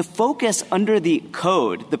 The focus under the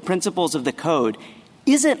code, the principles of the code,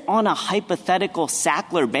 isn't on a hypothetical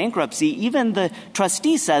Sackler bankruptcy. Even the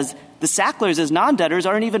trustee says the Sacklers as non-debtors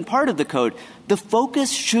aren't even part of the code. The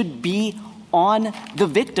focus should be on the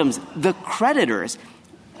victims, the creditors.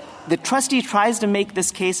 The trustee tries to make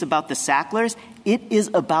this case about the Sacklers. It is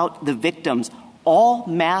about the victims. All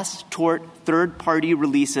mass tort third-party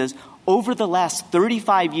releases over the last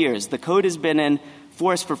 35 years, the code has been in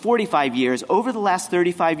force for 45 years. Over the last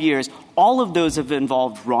 35 years, all of those have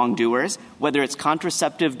involved wrongdoers, whether it's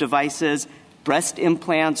contraceptive devices, breast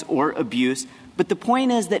implants, or abuse. But the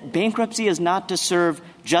point is that bankruptcy is not to serve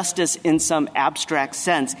justice in some abstract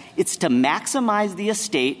sense. It's to maximize the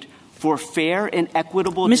estate for fair and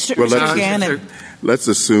equitable distribution. Let's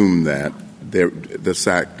assume that the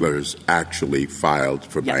Sacklers actually filed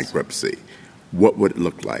for bankruptcy. What would it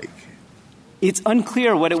look like? It's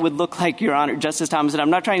unclear what it would look like, Your Honor, Justice Thomas, and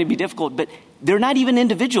I'm not trying to be difficult, but they're not even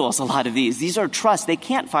individuals, a lot of these. These are trusts. They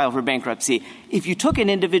can't file for bankruptcy. If you took an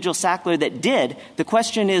individual Sackler that did, the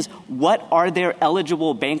question is, what are their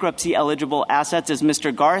eligible bankruptcy-eligible assets? As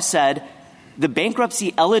Mr. Garr said, the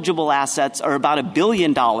bankruptcy-eligible assets are about $1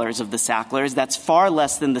 billion of the Sacklers. That's far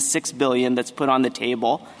less than the $6 billion that's put on the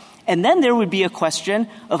table. And then there would be a question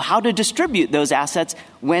of how to distribute those assets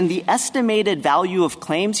when the estimated value of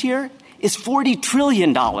claims here is $40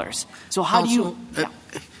 trillion. So how do you...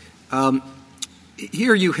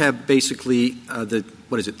 Here you have basically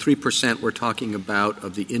 3% we're talking about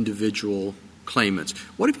of the individual claimants.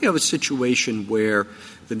 What if you have a situation where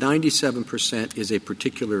the 97% is a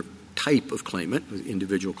particular type of claimant,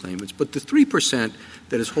 individual claimants, but the 3%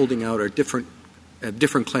 that is holding out are different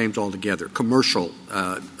claims altogether, commercial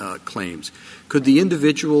claims. Could the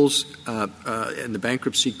individuals in the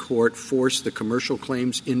bankruptcy court force the commercial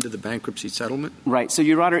claims into the bankruptcy settlement? Right. So,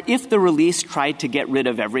 Your Honor, if the release tried to get rid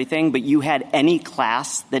of everything, but you had any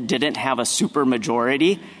class that didn't have a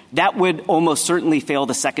supermajority, that would almost certainly fail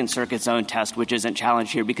the Second Circuit's own test, which isn't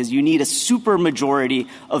challenged here, because you need a supermajority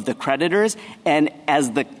of the creditors. And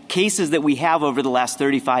as the cases that we have over the last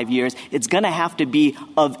 35 years, it's going to have to be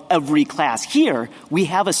of every class. Here, we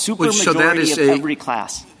have a supermajority of every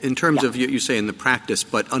class. In terms of, you say in the practice,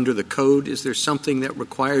 but under the code, is there something that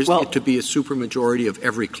requires it to be a supermajority of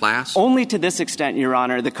every class? Only to this extent, Your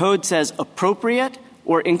Honor. The code says appropriate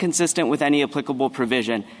or inconsistent with any applicable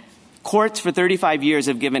provision. Courts for 35 years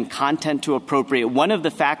have given content to appropriate. One of the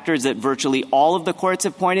factors that virtually all of the courts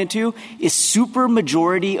have pointed to is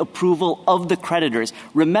supermajority approval of the creditors.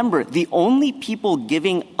 Remember, the only people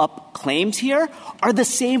giving up claims here are the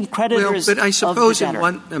same creditors but I suppose of the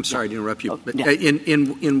debtor. I'm sorry to interrupt you, but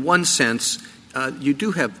in one sense, you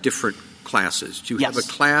do have different classes. You have a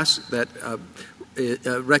class that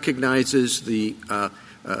recognizes the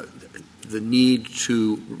need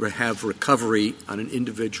to have recovery on an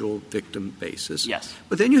individual victim basis. Yes.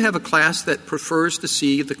 But then you have a class that prefers to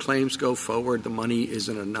see the claims go forward, the money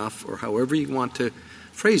isn't enough, or however you want to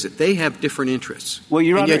phrase it. They have different interests. Well,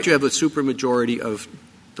 Your Honor, yet you have a supermajority of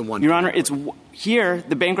the one. Your Honor, here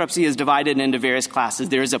the bankruptcy is divided into various classes.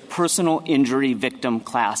 There is a personal injury victim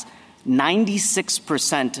class. Over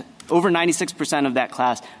 96% of that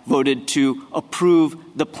class voted to approve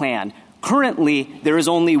the plan. Currently, there is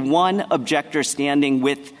only one objector standing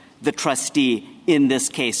with the trustee in this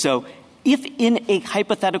case. So if in a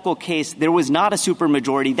hypothetical case there was not a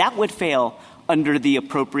supermajority, that would fail under the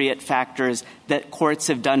appropriate factors that courts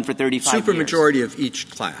have done for 35 years. Supermajority of each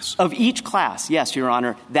class. Of each class, yes, Your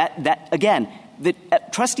Honor. That again, the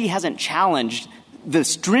trustee hasn't challenged the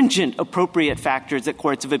stringent appropriate factors that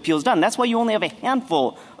courts of appeals done. That's why you only have a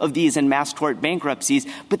handful of these in mass tort bankruptcies,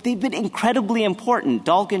 but they've been incredibly important.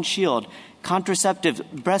 Dog and shield, contraceptive,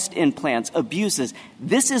 breast implants, abuses.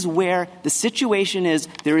 This is where the situation is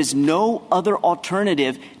there is no other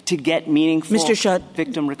alternative to get meaningful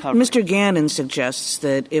victim recovery. Mr. Gannon suggests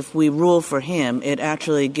that if we rule for him, it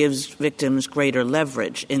actually gives victims greater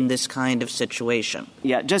leverage in this kind of situation.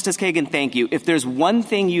 Yeah, Justice Kagan, thank you. If there's one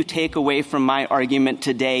thing you take away from my argument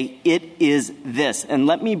today, it is this. And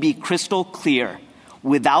let me be crystal clear.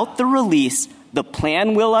 Without the release, the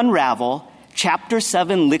plan will unravel, Chapter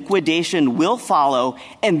 7 liquidation will follow,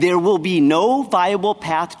 and there will be no viable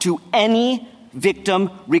path to any victim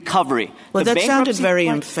recovery. Well, that sounded very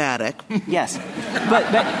emphatic. Yes.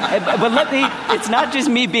 But let me it's not just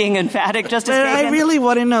me being emphatic, Justice But Kagan. I really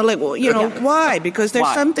want to know, why? Because there's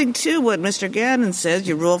Why? something to what Mr. Gannon says.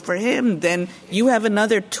 You rule for him, then you have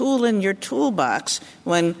another tool in your toolbox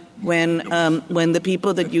when the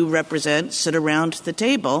people that you represent sit around the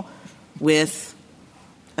table with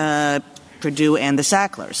Purdue and the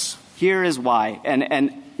Sacklers. Here is why.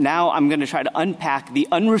 And now I'm going to try to unpack the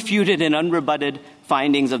unrefuted and unrebutted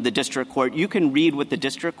findings of the district court. You can read what the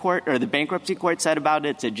district court or the bankruptcy court said about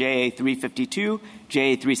it. It's at JA 352,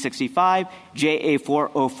 JA 365, JA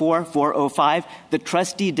 404, 405. The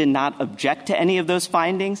trustee did not object to any of those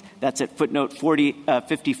findings. That's at footnote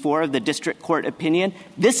 54 of the district court opinion.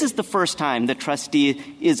 This is the first time the trustee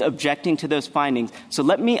is objecting to those findings. So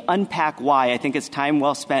let me unpack why. I think it's time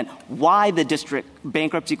well spent. Why the district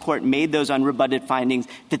bankruptcy court made those unrebutted findings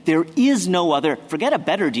that there is no other, forget a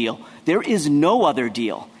better deal, there is no other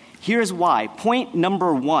deal. Here's why. Point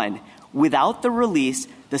number one, without the release,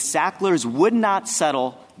 the Sacklers would not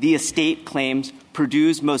settle the estate claims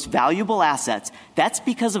Purdue's most valuable assets. That's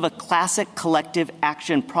because of a classic collective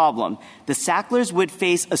action problem. The Sacklers would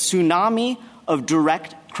face a tsunami of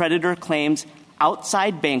direct creditor claims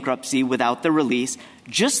outside bankruptcy without the release.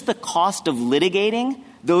 Just the cost of litigating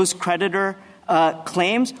those creditor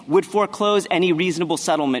claims would foreclose any reasonable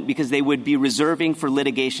settlement because they would be reserving for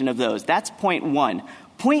litigation of those. That's point one.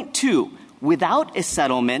 Point two, without a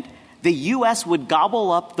settlement, the U.S. would gobble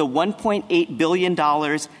up the $1.8 billion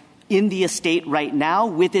in the estate right now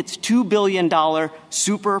with its $2 billion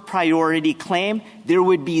super priority claim. There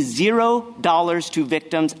would be $0 to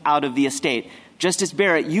victims out of the estate. Justice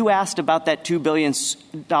Barrett, you asked about that $2 billion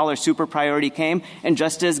super priority claim, and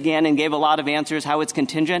Justice Gannon gave a lot of answers how it's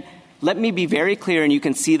contingent. Let me be very clear, and you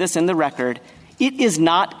can see this in the record. It is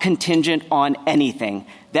not contingent on anything.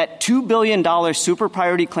 That $2 billion super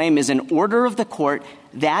priority claim is an order of the court.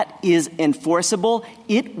 That is enforceable.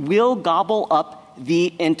 It will gobble up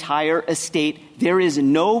the entire estate. There is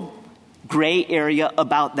no gray area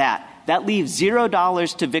about that. That leaves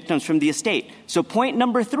 $0 to victims from the estate. So point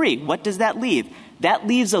number three, what does that leave? That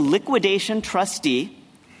leaves a liquidation trustee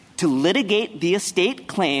to litigate the estate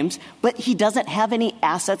claims, but he doesn't have any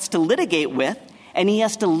assets to litigate with, and he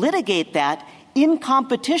has to litigate that in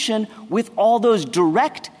competition with all those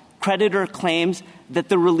direct creditor claims that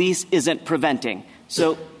the release isn't preventing.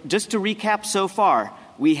 So just to recap so far,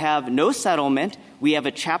 we have no settlement. We have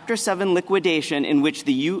a Chapter 7 liquidation in which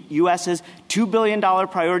the U.S.'s $2 billion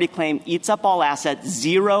priority claim eats up all assets,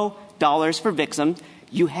 $0 for victims.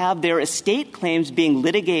 You have their estate claims being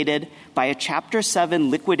litigated by a Chapter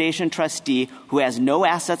 7 liquidation trustee who has no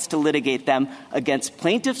assets to litigate them against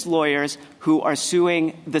plaintiffs' lawyers who are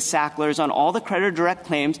suing the Sacklers on all the creditor direct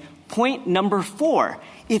claims. Point number four,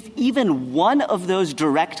 if even one of those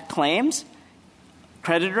direct claims,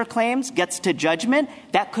 creditor claims, gets to judgment,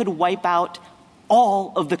 that could wipe out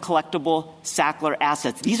all of the collectible Sackler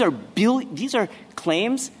assets. These are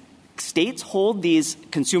claims. States hold these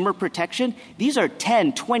consumer protection. These are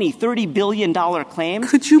 $10, $20, $30 billion claims.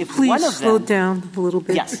 Could you please slow down a little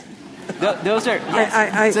bit? Yes. Those are,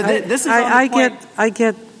 yes. This is on the point. I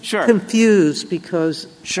get Sure. confused because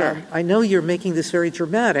Sure. I know you're making this very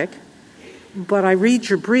dramatic, but I read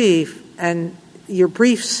your brief, and your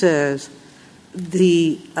brief says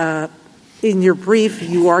in your brief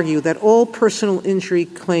you argue that all personal injury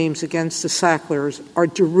claims against the Sacklers are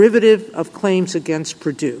derivative of claims against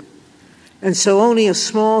Purdue. And so only a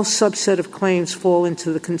small subset of claims fall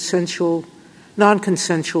into the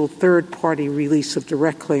non-consensual third-party release of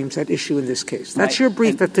direct claims at issue in this case. That's your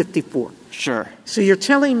brief at 54. Sure. So you're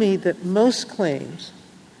telling me that most claims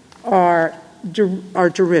are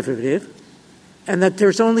derivative and that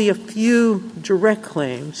there's only a few direct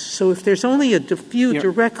claims. So if there's only a few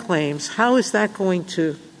direct claims, how is that going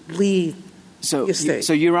to lead the estate?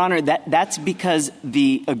 So, Your Honor, that's because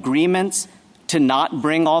the agreements to not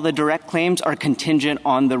bring all the direct claims are contingent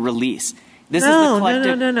on the release. No.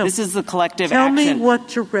 This is the collective Tell action. me what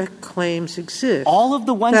direct claims exist. All of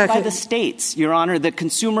the ones by the states, Your Honor, the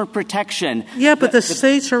consumer protection. Yeah, but the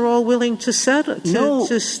states are all willing to settle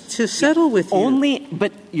with you.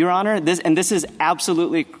 But, Your Honor, this is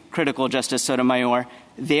absolutely critical, Justice Sotomayor.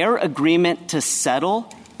 Their agreement to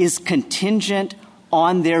settle is contingent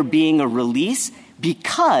on there being a release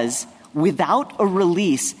because without a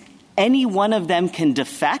release, any one of them can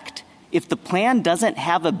defect. If the plan doesn't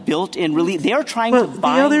have a built-in release, they're trying to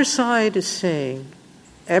buy. The other side is saying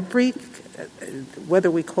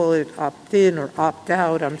whether we call it opt-in or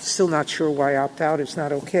opt-out, I'm still not sure why opt-out is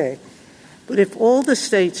not okay. But if all the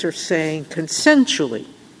states are saying consensually,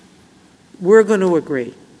 we're going to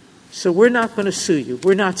agree, so we're not going to sue you,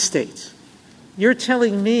 we're not states. You're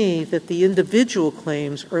telling me that the individual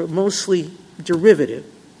claims are mostly derivative,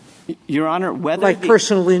 Your Honor, whether like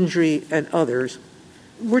personal injury and others,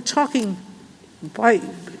 we're talking by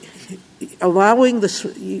allowing this,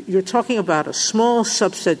 you're talking about a small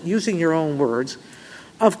subset, using your own words,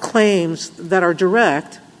 of claims that are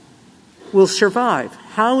direct will survive.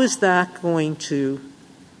 How is that going to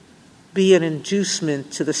be an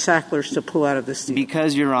inducement to the Sacklers to pull out of this deal?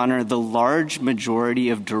 Because, Your Honor, the large majority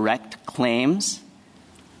of direct claims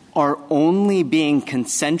are only being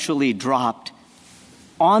consensually dropped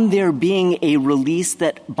on there being a release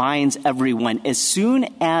that binds everyone. As soon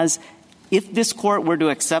as, if this court were to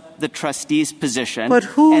accept the trustee's position... But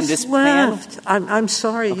who's and this left? Plan, I'm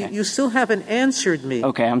sorry. Okay. You still haven't answered me.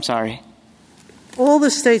 Okay, I'm sorry. All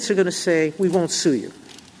the states are going to say, we won't sue you.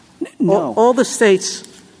 No. All the states...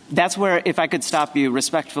 That's where, if I could stop you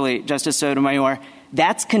respectfully, Justice Sotomayor,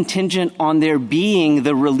 that's contingent on there being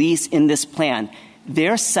the release in this plan.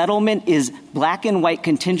 Their settlement is black and white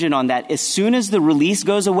contingent on that. As soon as the release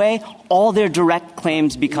goes away, all their direct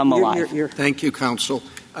claims become alive. Thank you, counsel.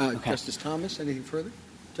 Okay. Justice Thomas, anything further?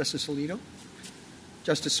 Justice Alito?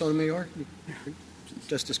 Justice Sotomayor?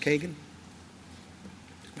 Justice Kagan?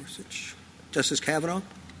 Justice Kavanaugh?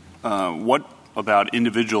 What about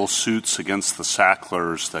individual suits against the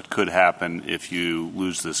Sacklers that could happen if you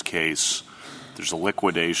lose this case? There's a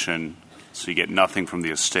liquidation, so you get nothing from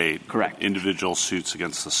the estate. Correct. Individual suits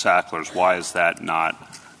against the Sacklers, why is that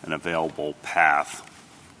not an available path?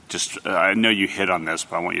 Just, I know you hit on this,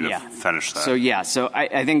 but I want you to finish that. So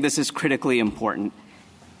I think this is critically important.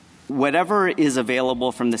 Whatever is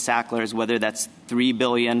available from the Sacklers, whether that's $3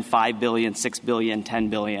 billion, $5 billion, $6 billion, $10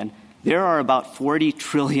 billion, there are about $40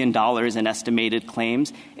 trillion in estimated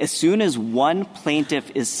claims. As soon as one plaintiff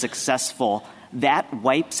is successful, that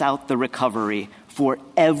wipes out the recovery for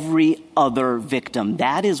every other victim.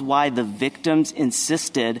 That is why the victims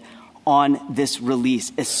insisted on this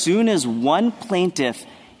release. As soon as one plaintiff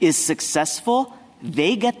is successful,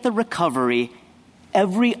 they get the recovery.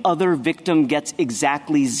 Every other victim gets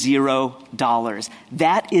exactly $0.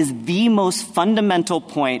 That is the most fundamental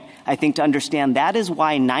point, I think, to understand. That is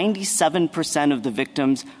why 97% of the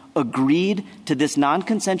victims agreed to this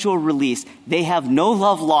non-consensual release. They have no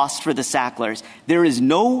love lost for the Sacklers. There is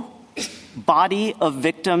no body of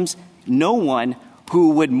victims, no one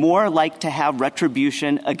who would more like to have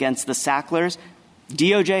retribution against the Sacklers.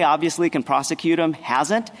 DOJ obviously can prosecute them,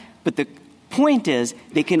 hasn't, but the point is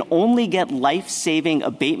they can only get life-saving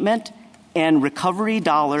abatement and recovery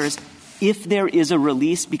dollars if there is a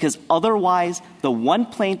release, because otherwise the one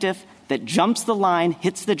plaintiff that jumps the line,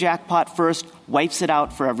 hits the jackpot first, wipes it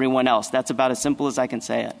out for everyone else. That's about as simple as I can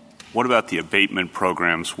say it. What about the abatement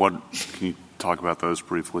programs? Can you talk about those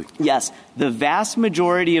briefly? Yes. The vast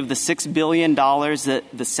majority of the $6 billion that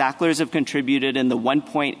the Sacklers have contributed and the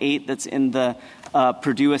 $1.8 that's in the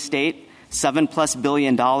Purdue estate, $7+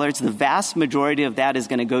 billion, the vast majority of that is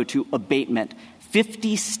going to go to abatement.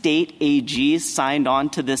 50 state AGs signed on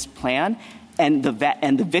to this plan, and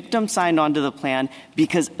the victim signed on to the plan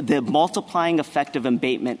because the multiplying effect of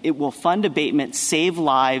abatement, it will fund abatement, save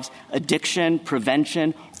lives, addiction,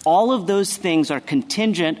 prevention. All of those things are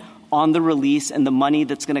contingent on the release and the money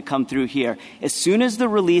that's going to come through here. As soon as the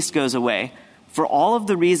release goes away, for all of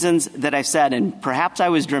the reasons that I said, and perhaps I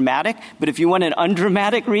was dramatic, but if you want an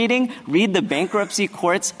undramatic reading, read the bankruptcy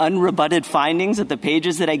court's unrebutted findings at the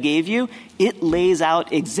pages that I gave you. It lays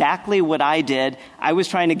out exactly what I did. I was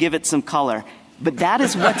trying to give it some color. But that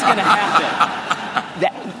is what's going to happen.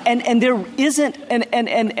 And there isn't,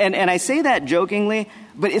 and I say that jokingly,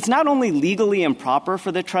 but it's not only legally improper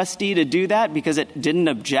for the trustee to do that because it didn't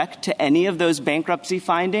object to any of those bankruptcy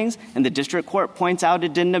findings, and the district court points out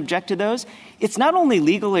it didn't object to those. It's not only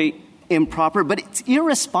legally improper, but it's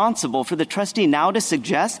irresponsible for the trustee now to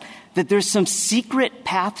suggest that there's some secret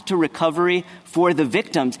path to recovery for the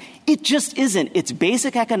victims. It just isn't. It's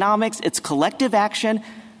basic economics. It's collective action.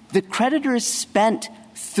 The creditors spent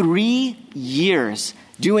 3 years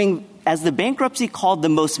doing, as the bankruptcy called, the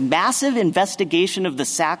most massive investigation of the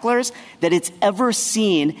Sacklers that it's ever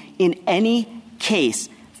seen in any case.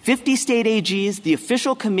 50 state AGs, the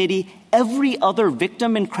official committee, every other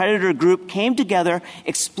victim and creditor group came together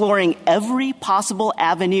exploring every possible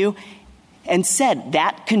avenue and said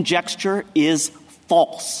that conjecture is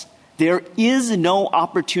false. There is no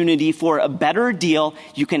opportunity for a better deal.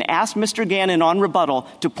 You can ask Mr. Gannon on rebuttal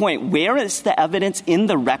to point where is the evidence in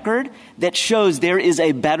the record that shows there is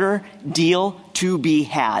a better deal to be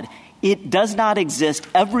had. It does not exist.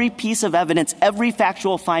 Every piece of evidence, every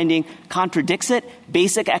factual finding contradicts it.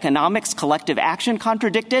 Basic economics, collective action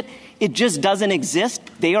contradict it. It just doesn't exist.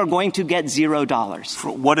 They are going to get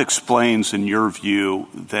 $0. What explains, in your view,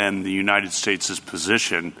 then the United States'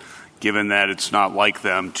 position given that it's not like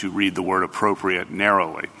them to read the word appropriate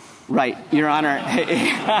narrowly. Right, Your Honor.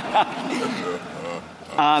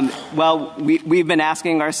 Well, we've been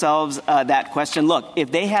asking ourselves that question. Look,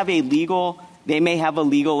 if they may have a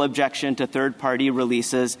legal objection to third-party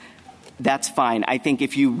releases. That's fine. I think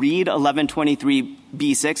if you read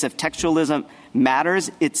 1123b6, if textualism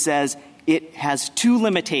matters, it says it has two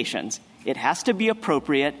limitations. It has to be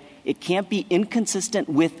appropriate. It can't be inconsistent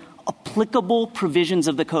with applicable provisions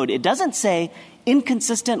of the code. It doesn't say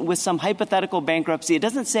inconsistent with some hypothetical bankruptcy. It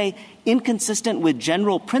doesn't say inconsistent with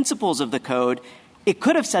general principles of the code. It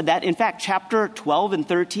could have said that. In fact, Chapter 12 and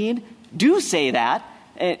 13 do say that.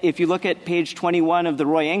 If you look at page 21 of the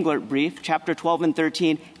Roy Englert brief, Chapter 12 and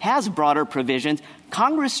 13 has broader provisions.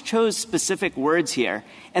 Congress chose specific words here,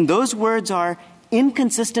 and those words are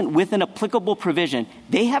inconsistent with an applicable provision.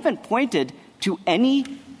 They haven't pointed to any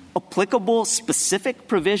applicable specific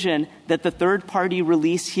provision that the third-party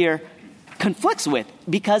release here conflicts with,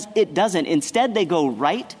 because it doesn't. Instead, they go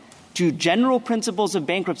right to general principles of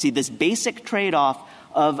bankruptcy, this basic trade-off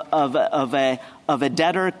of a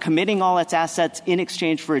debtor committing all its assets in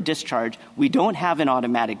exchange for a discharge. We don't have an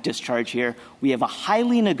automatic discharge here. We have a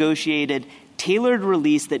highly negotiated, tailored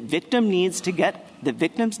release that victims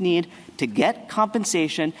need to get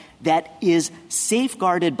compensation that is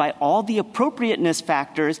safeguarded by all the appropriateness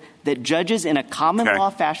factors that judges in a common law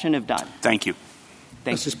fashion have done. Thank you.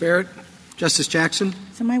 Justice Barrett. Justice Jackson?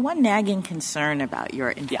 So my one nagging concern about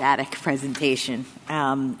your emphatic presentation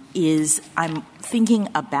is I'm thinking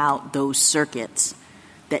about those circuits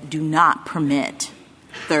that do not permit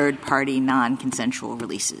third-party non-consensual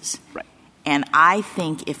releases. Right. And I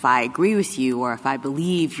think if I agree with you or if I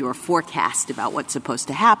believe your forecast about what's supposed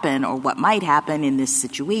to happen or what might happen in this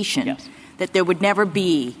situation, that there would never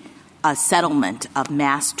be a settlement of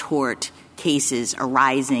mass tort cases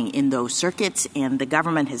arising in those circuits, and the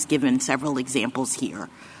government has given several examples here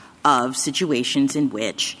of situations in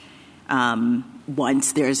which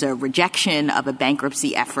once there's a rejection of a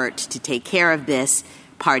bankruptcy effort to take care of this,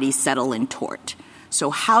 parties settle in tort. So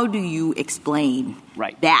how do you explain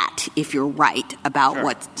that if you're right about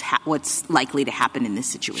what's likely to happen in this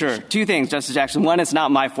situation? Sure. Two things, Justice Jackson. One, it's not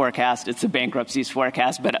my forecast. It's the bankruptcy's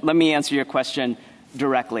forecast. But let me answer your question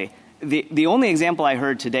directly. The only example I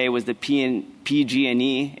heard today was the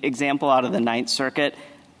PG&E example out of the Ninth Circuit.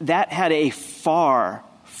 That had a far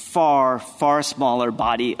smaller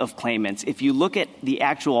body of claimants. If you look at the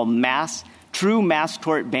actual true mass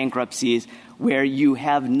tort bankruptcies where you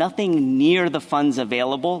have nothing near the funds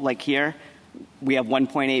available, like here, we have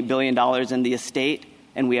 $1.8 billion in the estate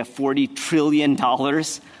and we have $40 trillion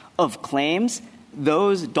of claims,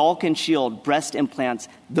 those Dalkin Shield breast implants,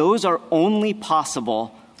 those are only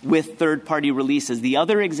possible with third-party releases. The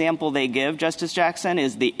other example they give, Justice Jackson,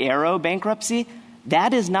 is the Arrow bankruptcy.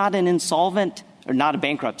 That is not an insolvent, or not a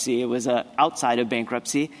bankruptcy. It was outside of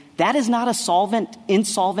bankruptcy. That is not a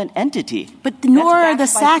insolvent entity. But nor are the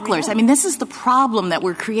Sacklers. I mean, this is the problem that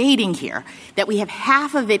we're creating here, that we have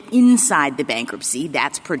half of it inside the bankruptcy,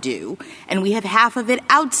 that's Purdue, and we have half of it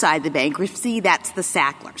outside the bankruptcy, that's the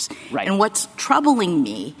Sacklers. Right. And what's troubling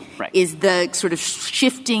me is the sort of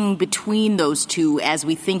shifting between those two as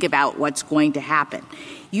we think about what's going to happen.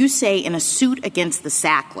 You say in a suit against the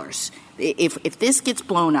Sacklers, if this gets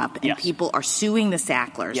blown up and people are suing the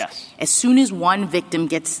Sacklers, as soon as one victim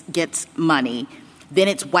gets money, then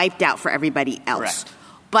it's wiped out for everybody else. Correct.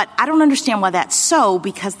 But I don't understand why that's so,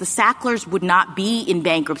 because the Sacklers would not be in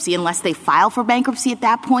bankruptcy unless they file for bankruptcy at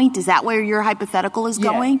that point. Is that where your hypothetical is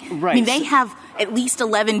going? Right. I mean, they have at least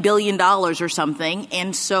 $11 billion or something,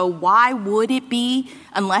 and so why would it be,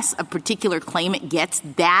 unless a particular claimant gets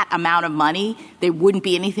that amount of money, there wouldn't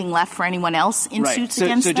be anything left for anyone else in suits against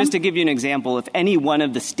them? So just to give you an example, if any one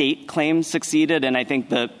of the state claims succeeded, and I think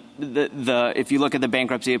if you look at the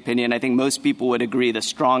bankruptcy opinion, I think most people would agree the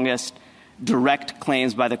strongest direct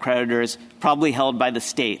claims by the creditors probably held by the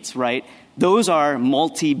states, right? Those are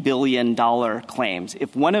multi-billion-dollar claims.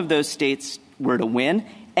 If one of those states were to win,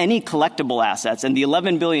 any collectible assets, and the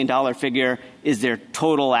 $11 billion figure is their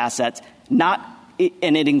total assets,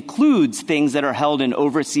 and it includes things that are held in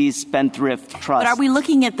overseas spendthrift trusts. But are we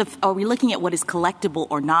looking at what is collectable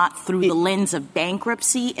or not through the lens of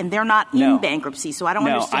bankruptcy? And they're not in bankruptcy, so I don't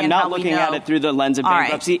understand. No, I'm not looking at it through the lens of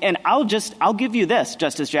bankruptcy. Right. And I'll give you this,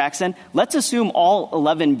 Justice Jackson. Let's assume all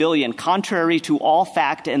 $11 billion, contrary to all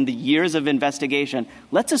fact and the years of investigation.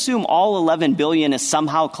 Let's assume all $11 billion is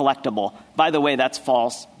somehow collectible. By the way, that's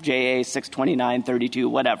false. JA 62932,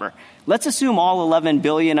 whatever. Let's assume all $11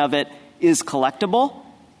 billion of it is collectible.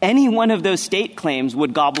 Any one of those state claims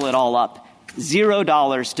would gobble it all up.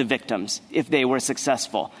 $0 to victims if they were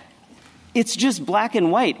successful. It's just black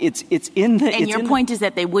and white. It's in the. And your point is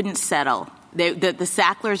that they wouldn't settle. The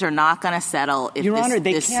Sacklers are not going to settle if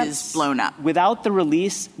this is blown up. Without the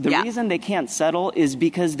release, the reason they can't settle is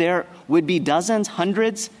because there would be dozens,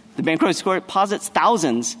 hundreds, the bankruptcy court posits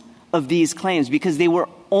thousands of these claims because they were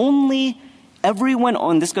only everyone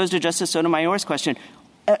on, this goes to Justice Sotomayor's question,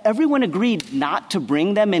 everyone agreed not to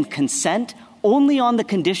bring them in consent only on the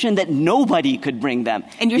condition that nobody could bring them.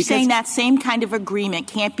 And you're saying that same kind of agreement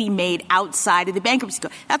can't be made outside of the bankruptcy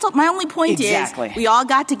code. That's what my only point is. We all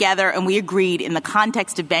got together and we agreed in the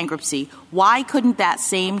context of bankruptcy. Why couldn't that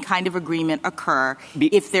same kind of agreement occur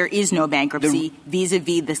if there is no bankruptcy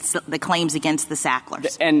vis-a-vis the claims against the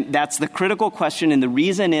Sacklers? And that's the critical question, and the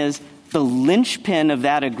reason is the linchpin of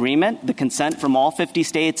that agreement, the consent from all 50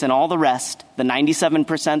 states and all the rest, the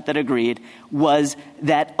 97% that agreed, was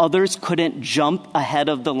that others couldn't jump ahead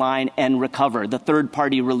of the line and recover, the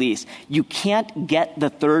third-party release. You can't get the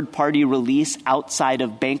third-party release outside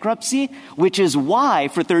of bankruptcy, which is why,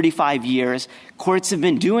 for 35 years, courts have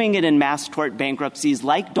been doing it in mass tort bankruptcies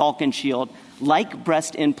like Dalkin Shield, like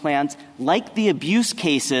breast implants, like the abuse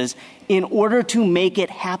cases, in order to make it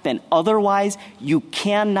happen. Otherwise, you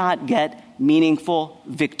cannot get meaningful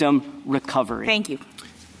victim recovery. Thank you.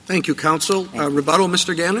 Thank you, counsel. Rebuttal,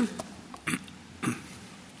 Mr. Gannon?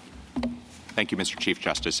 Thank you, Mr. Chief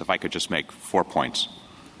Justice. If I could just make 4 points.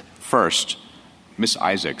 First, Ms.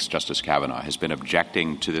 Isaacs, Justice Kavanaugh, has been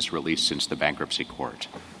objecting to this release since the bankruptcy court,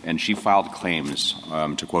 and she filed claims,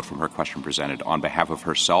 to quote from her question presented, on behalf of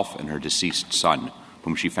herself and her deceased son,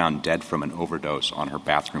 whom she found dead from an overdose on her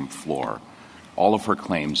bathroom floor. All of her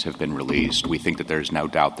claims have been released. We think that there's no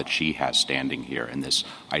doubt that she has standing here, and this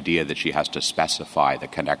idea that she has to specify the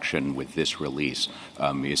connection with this release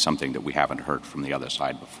is something that we haven't heard from the other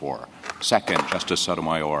side before. Second, Justice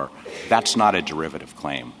Sotomayor, that's not a derivative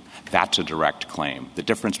claim. That's a direct claim. The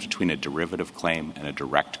difference between a derivative claim and a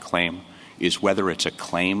direct claim is whether it's a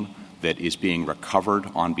claim that is being recovered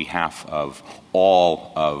on behalf of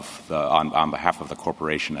on behalf of the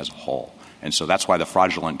corporation as a whole. And so that's why the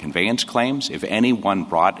fraudulent conveyance claims, if anyone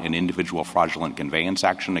brought an individual fraudulent conveyance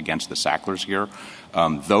action against the Sacklers here,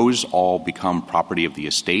 those all become property of the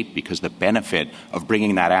estate because the benefit of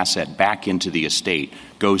bringing that asset back into the estate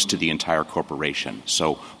goes to the entire corporation.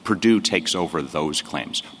 So Purdue takes over those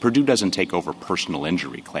claims. Purdue doesn't take over personal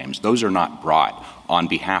injury claims. Those are not brought on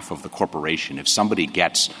behalf of the corporation. If somebody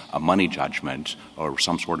gets a money judgment or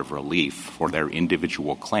some sort of relief for their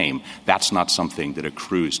individual claim, that's not something that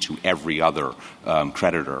accrues to every other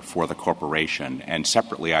creditor for the corporation. And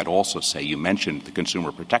separately, I'd also say you mentioned the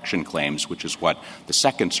consumer protection claims, which is what the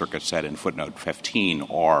Second Circuit said in footnote 15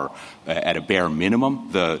 are, at a bare minimum,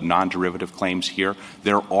 the non-derivative claims here.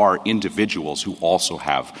 There are individuals who also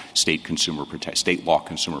have state law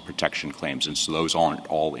consumer protection claims, and so those aren't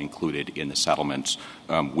all included in the settlements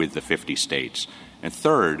with the 50 states. And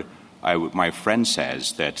third, my friend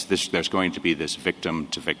says that there's going to be this victim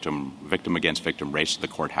against victim race to the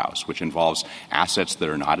courthouse, which involves assets that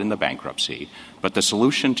are not in the bankruptcy. But the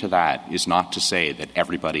solution to that is not to say that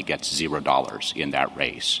everybody gets $0 in that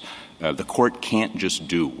race. The court can't just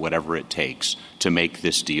do whatever it takes to make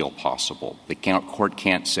this deal possible. The court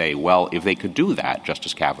can't say, well, if they could do that,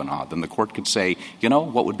 Justice Kavanaugh, then the court could say,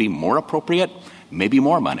 what would be more appropriate? Maybe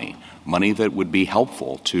more money that would be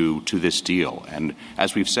helpful to this deal. And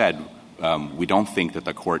as we've said, we don't think that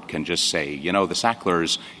the court can just say, the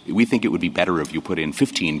Sacklers, we think it would be better if you put in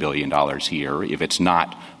 $15 billion here if it's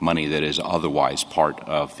not money that is otherwise part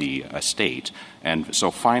of the estate. And so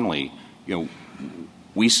finally,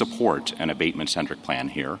 we support an abatement-centric plan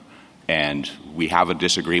here, and we have a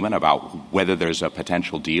disagreement about whether there's a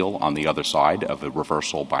potential deal on the other side of a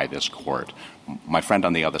reversal by this court. My friend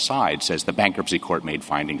on the other side says the bankruptcy court made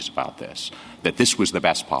findings about this, that this was the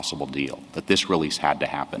best possible deal, that this release had to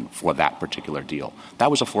happen for that particular deal.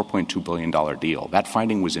 That was a $4.2 billion deal. That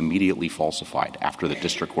finding was immediately falsified after the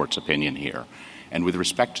district court's opinion here. And with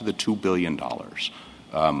respect to the $2 billion,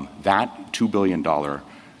 that $2 billion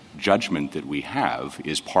judgment that we have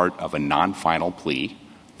is part of a non-final plea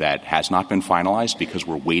that has not been finalized because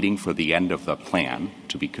we're waiting for the end of the plan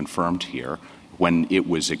to be confirmed here. When it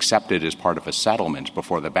was accepted as part of a settlement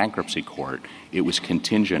before the bankruptcy court, it was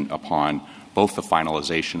contingent upon both the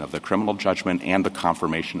finalization of the criminal judgment and the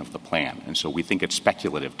confirmation of the plan. And so we think it's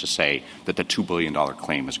speculative to say that the $2 billion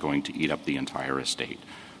claim is going to eat up the entire estate.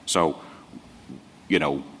 So,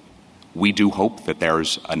 we do hope that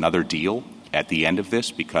there's another deal at the end of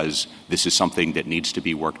this because this is something that needs to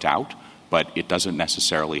be worked out, but it doesn't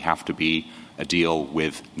necessarily have to be a deal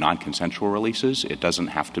with non-consensual releases. It doesn't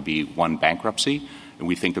have to be one bankruptcy. And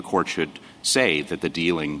we think the court should say that the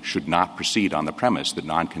dealing should not proceed on the premise that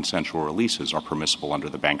non-consensual releases are permissible under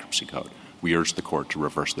the Bankruptcy Code. We urge the court to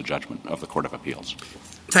reverse the judgment of the Court of Appeals.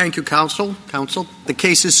 Thank you, counsel. The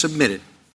case is submitted.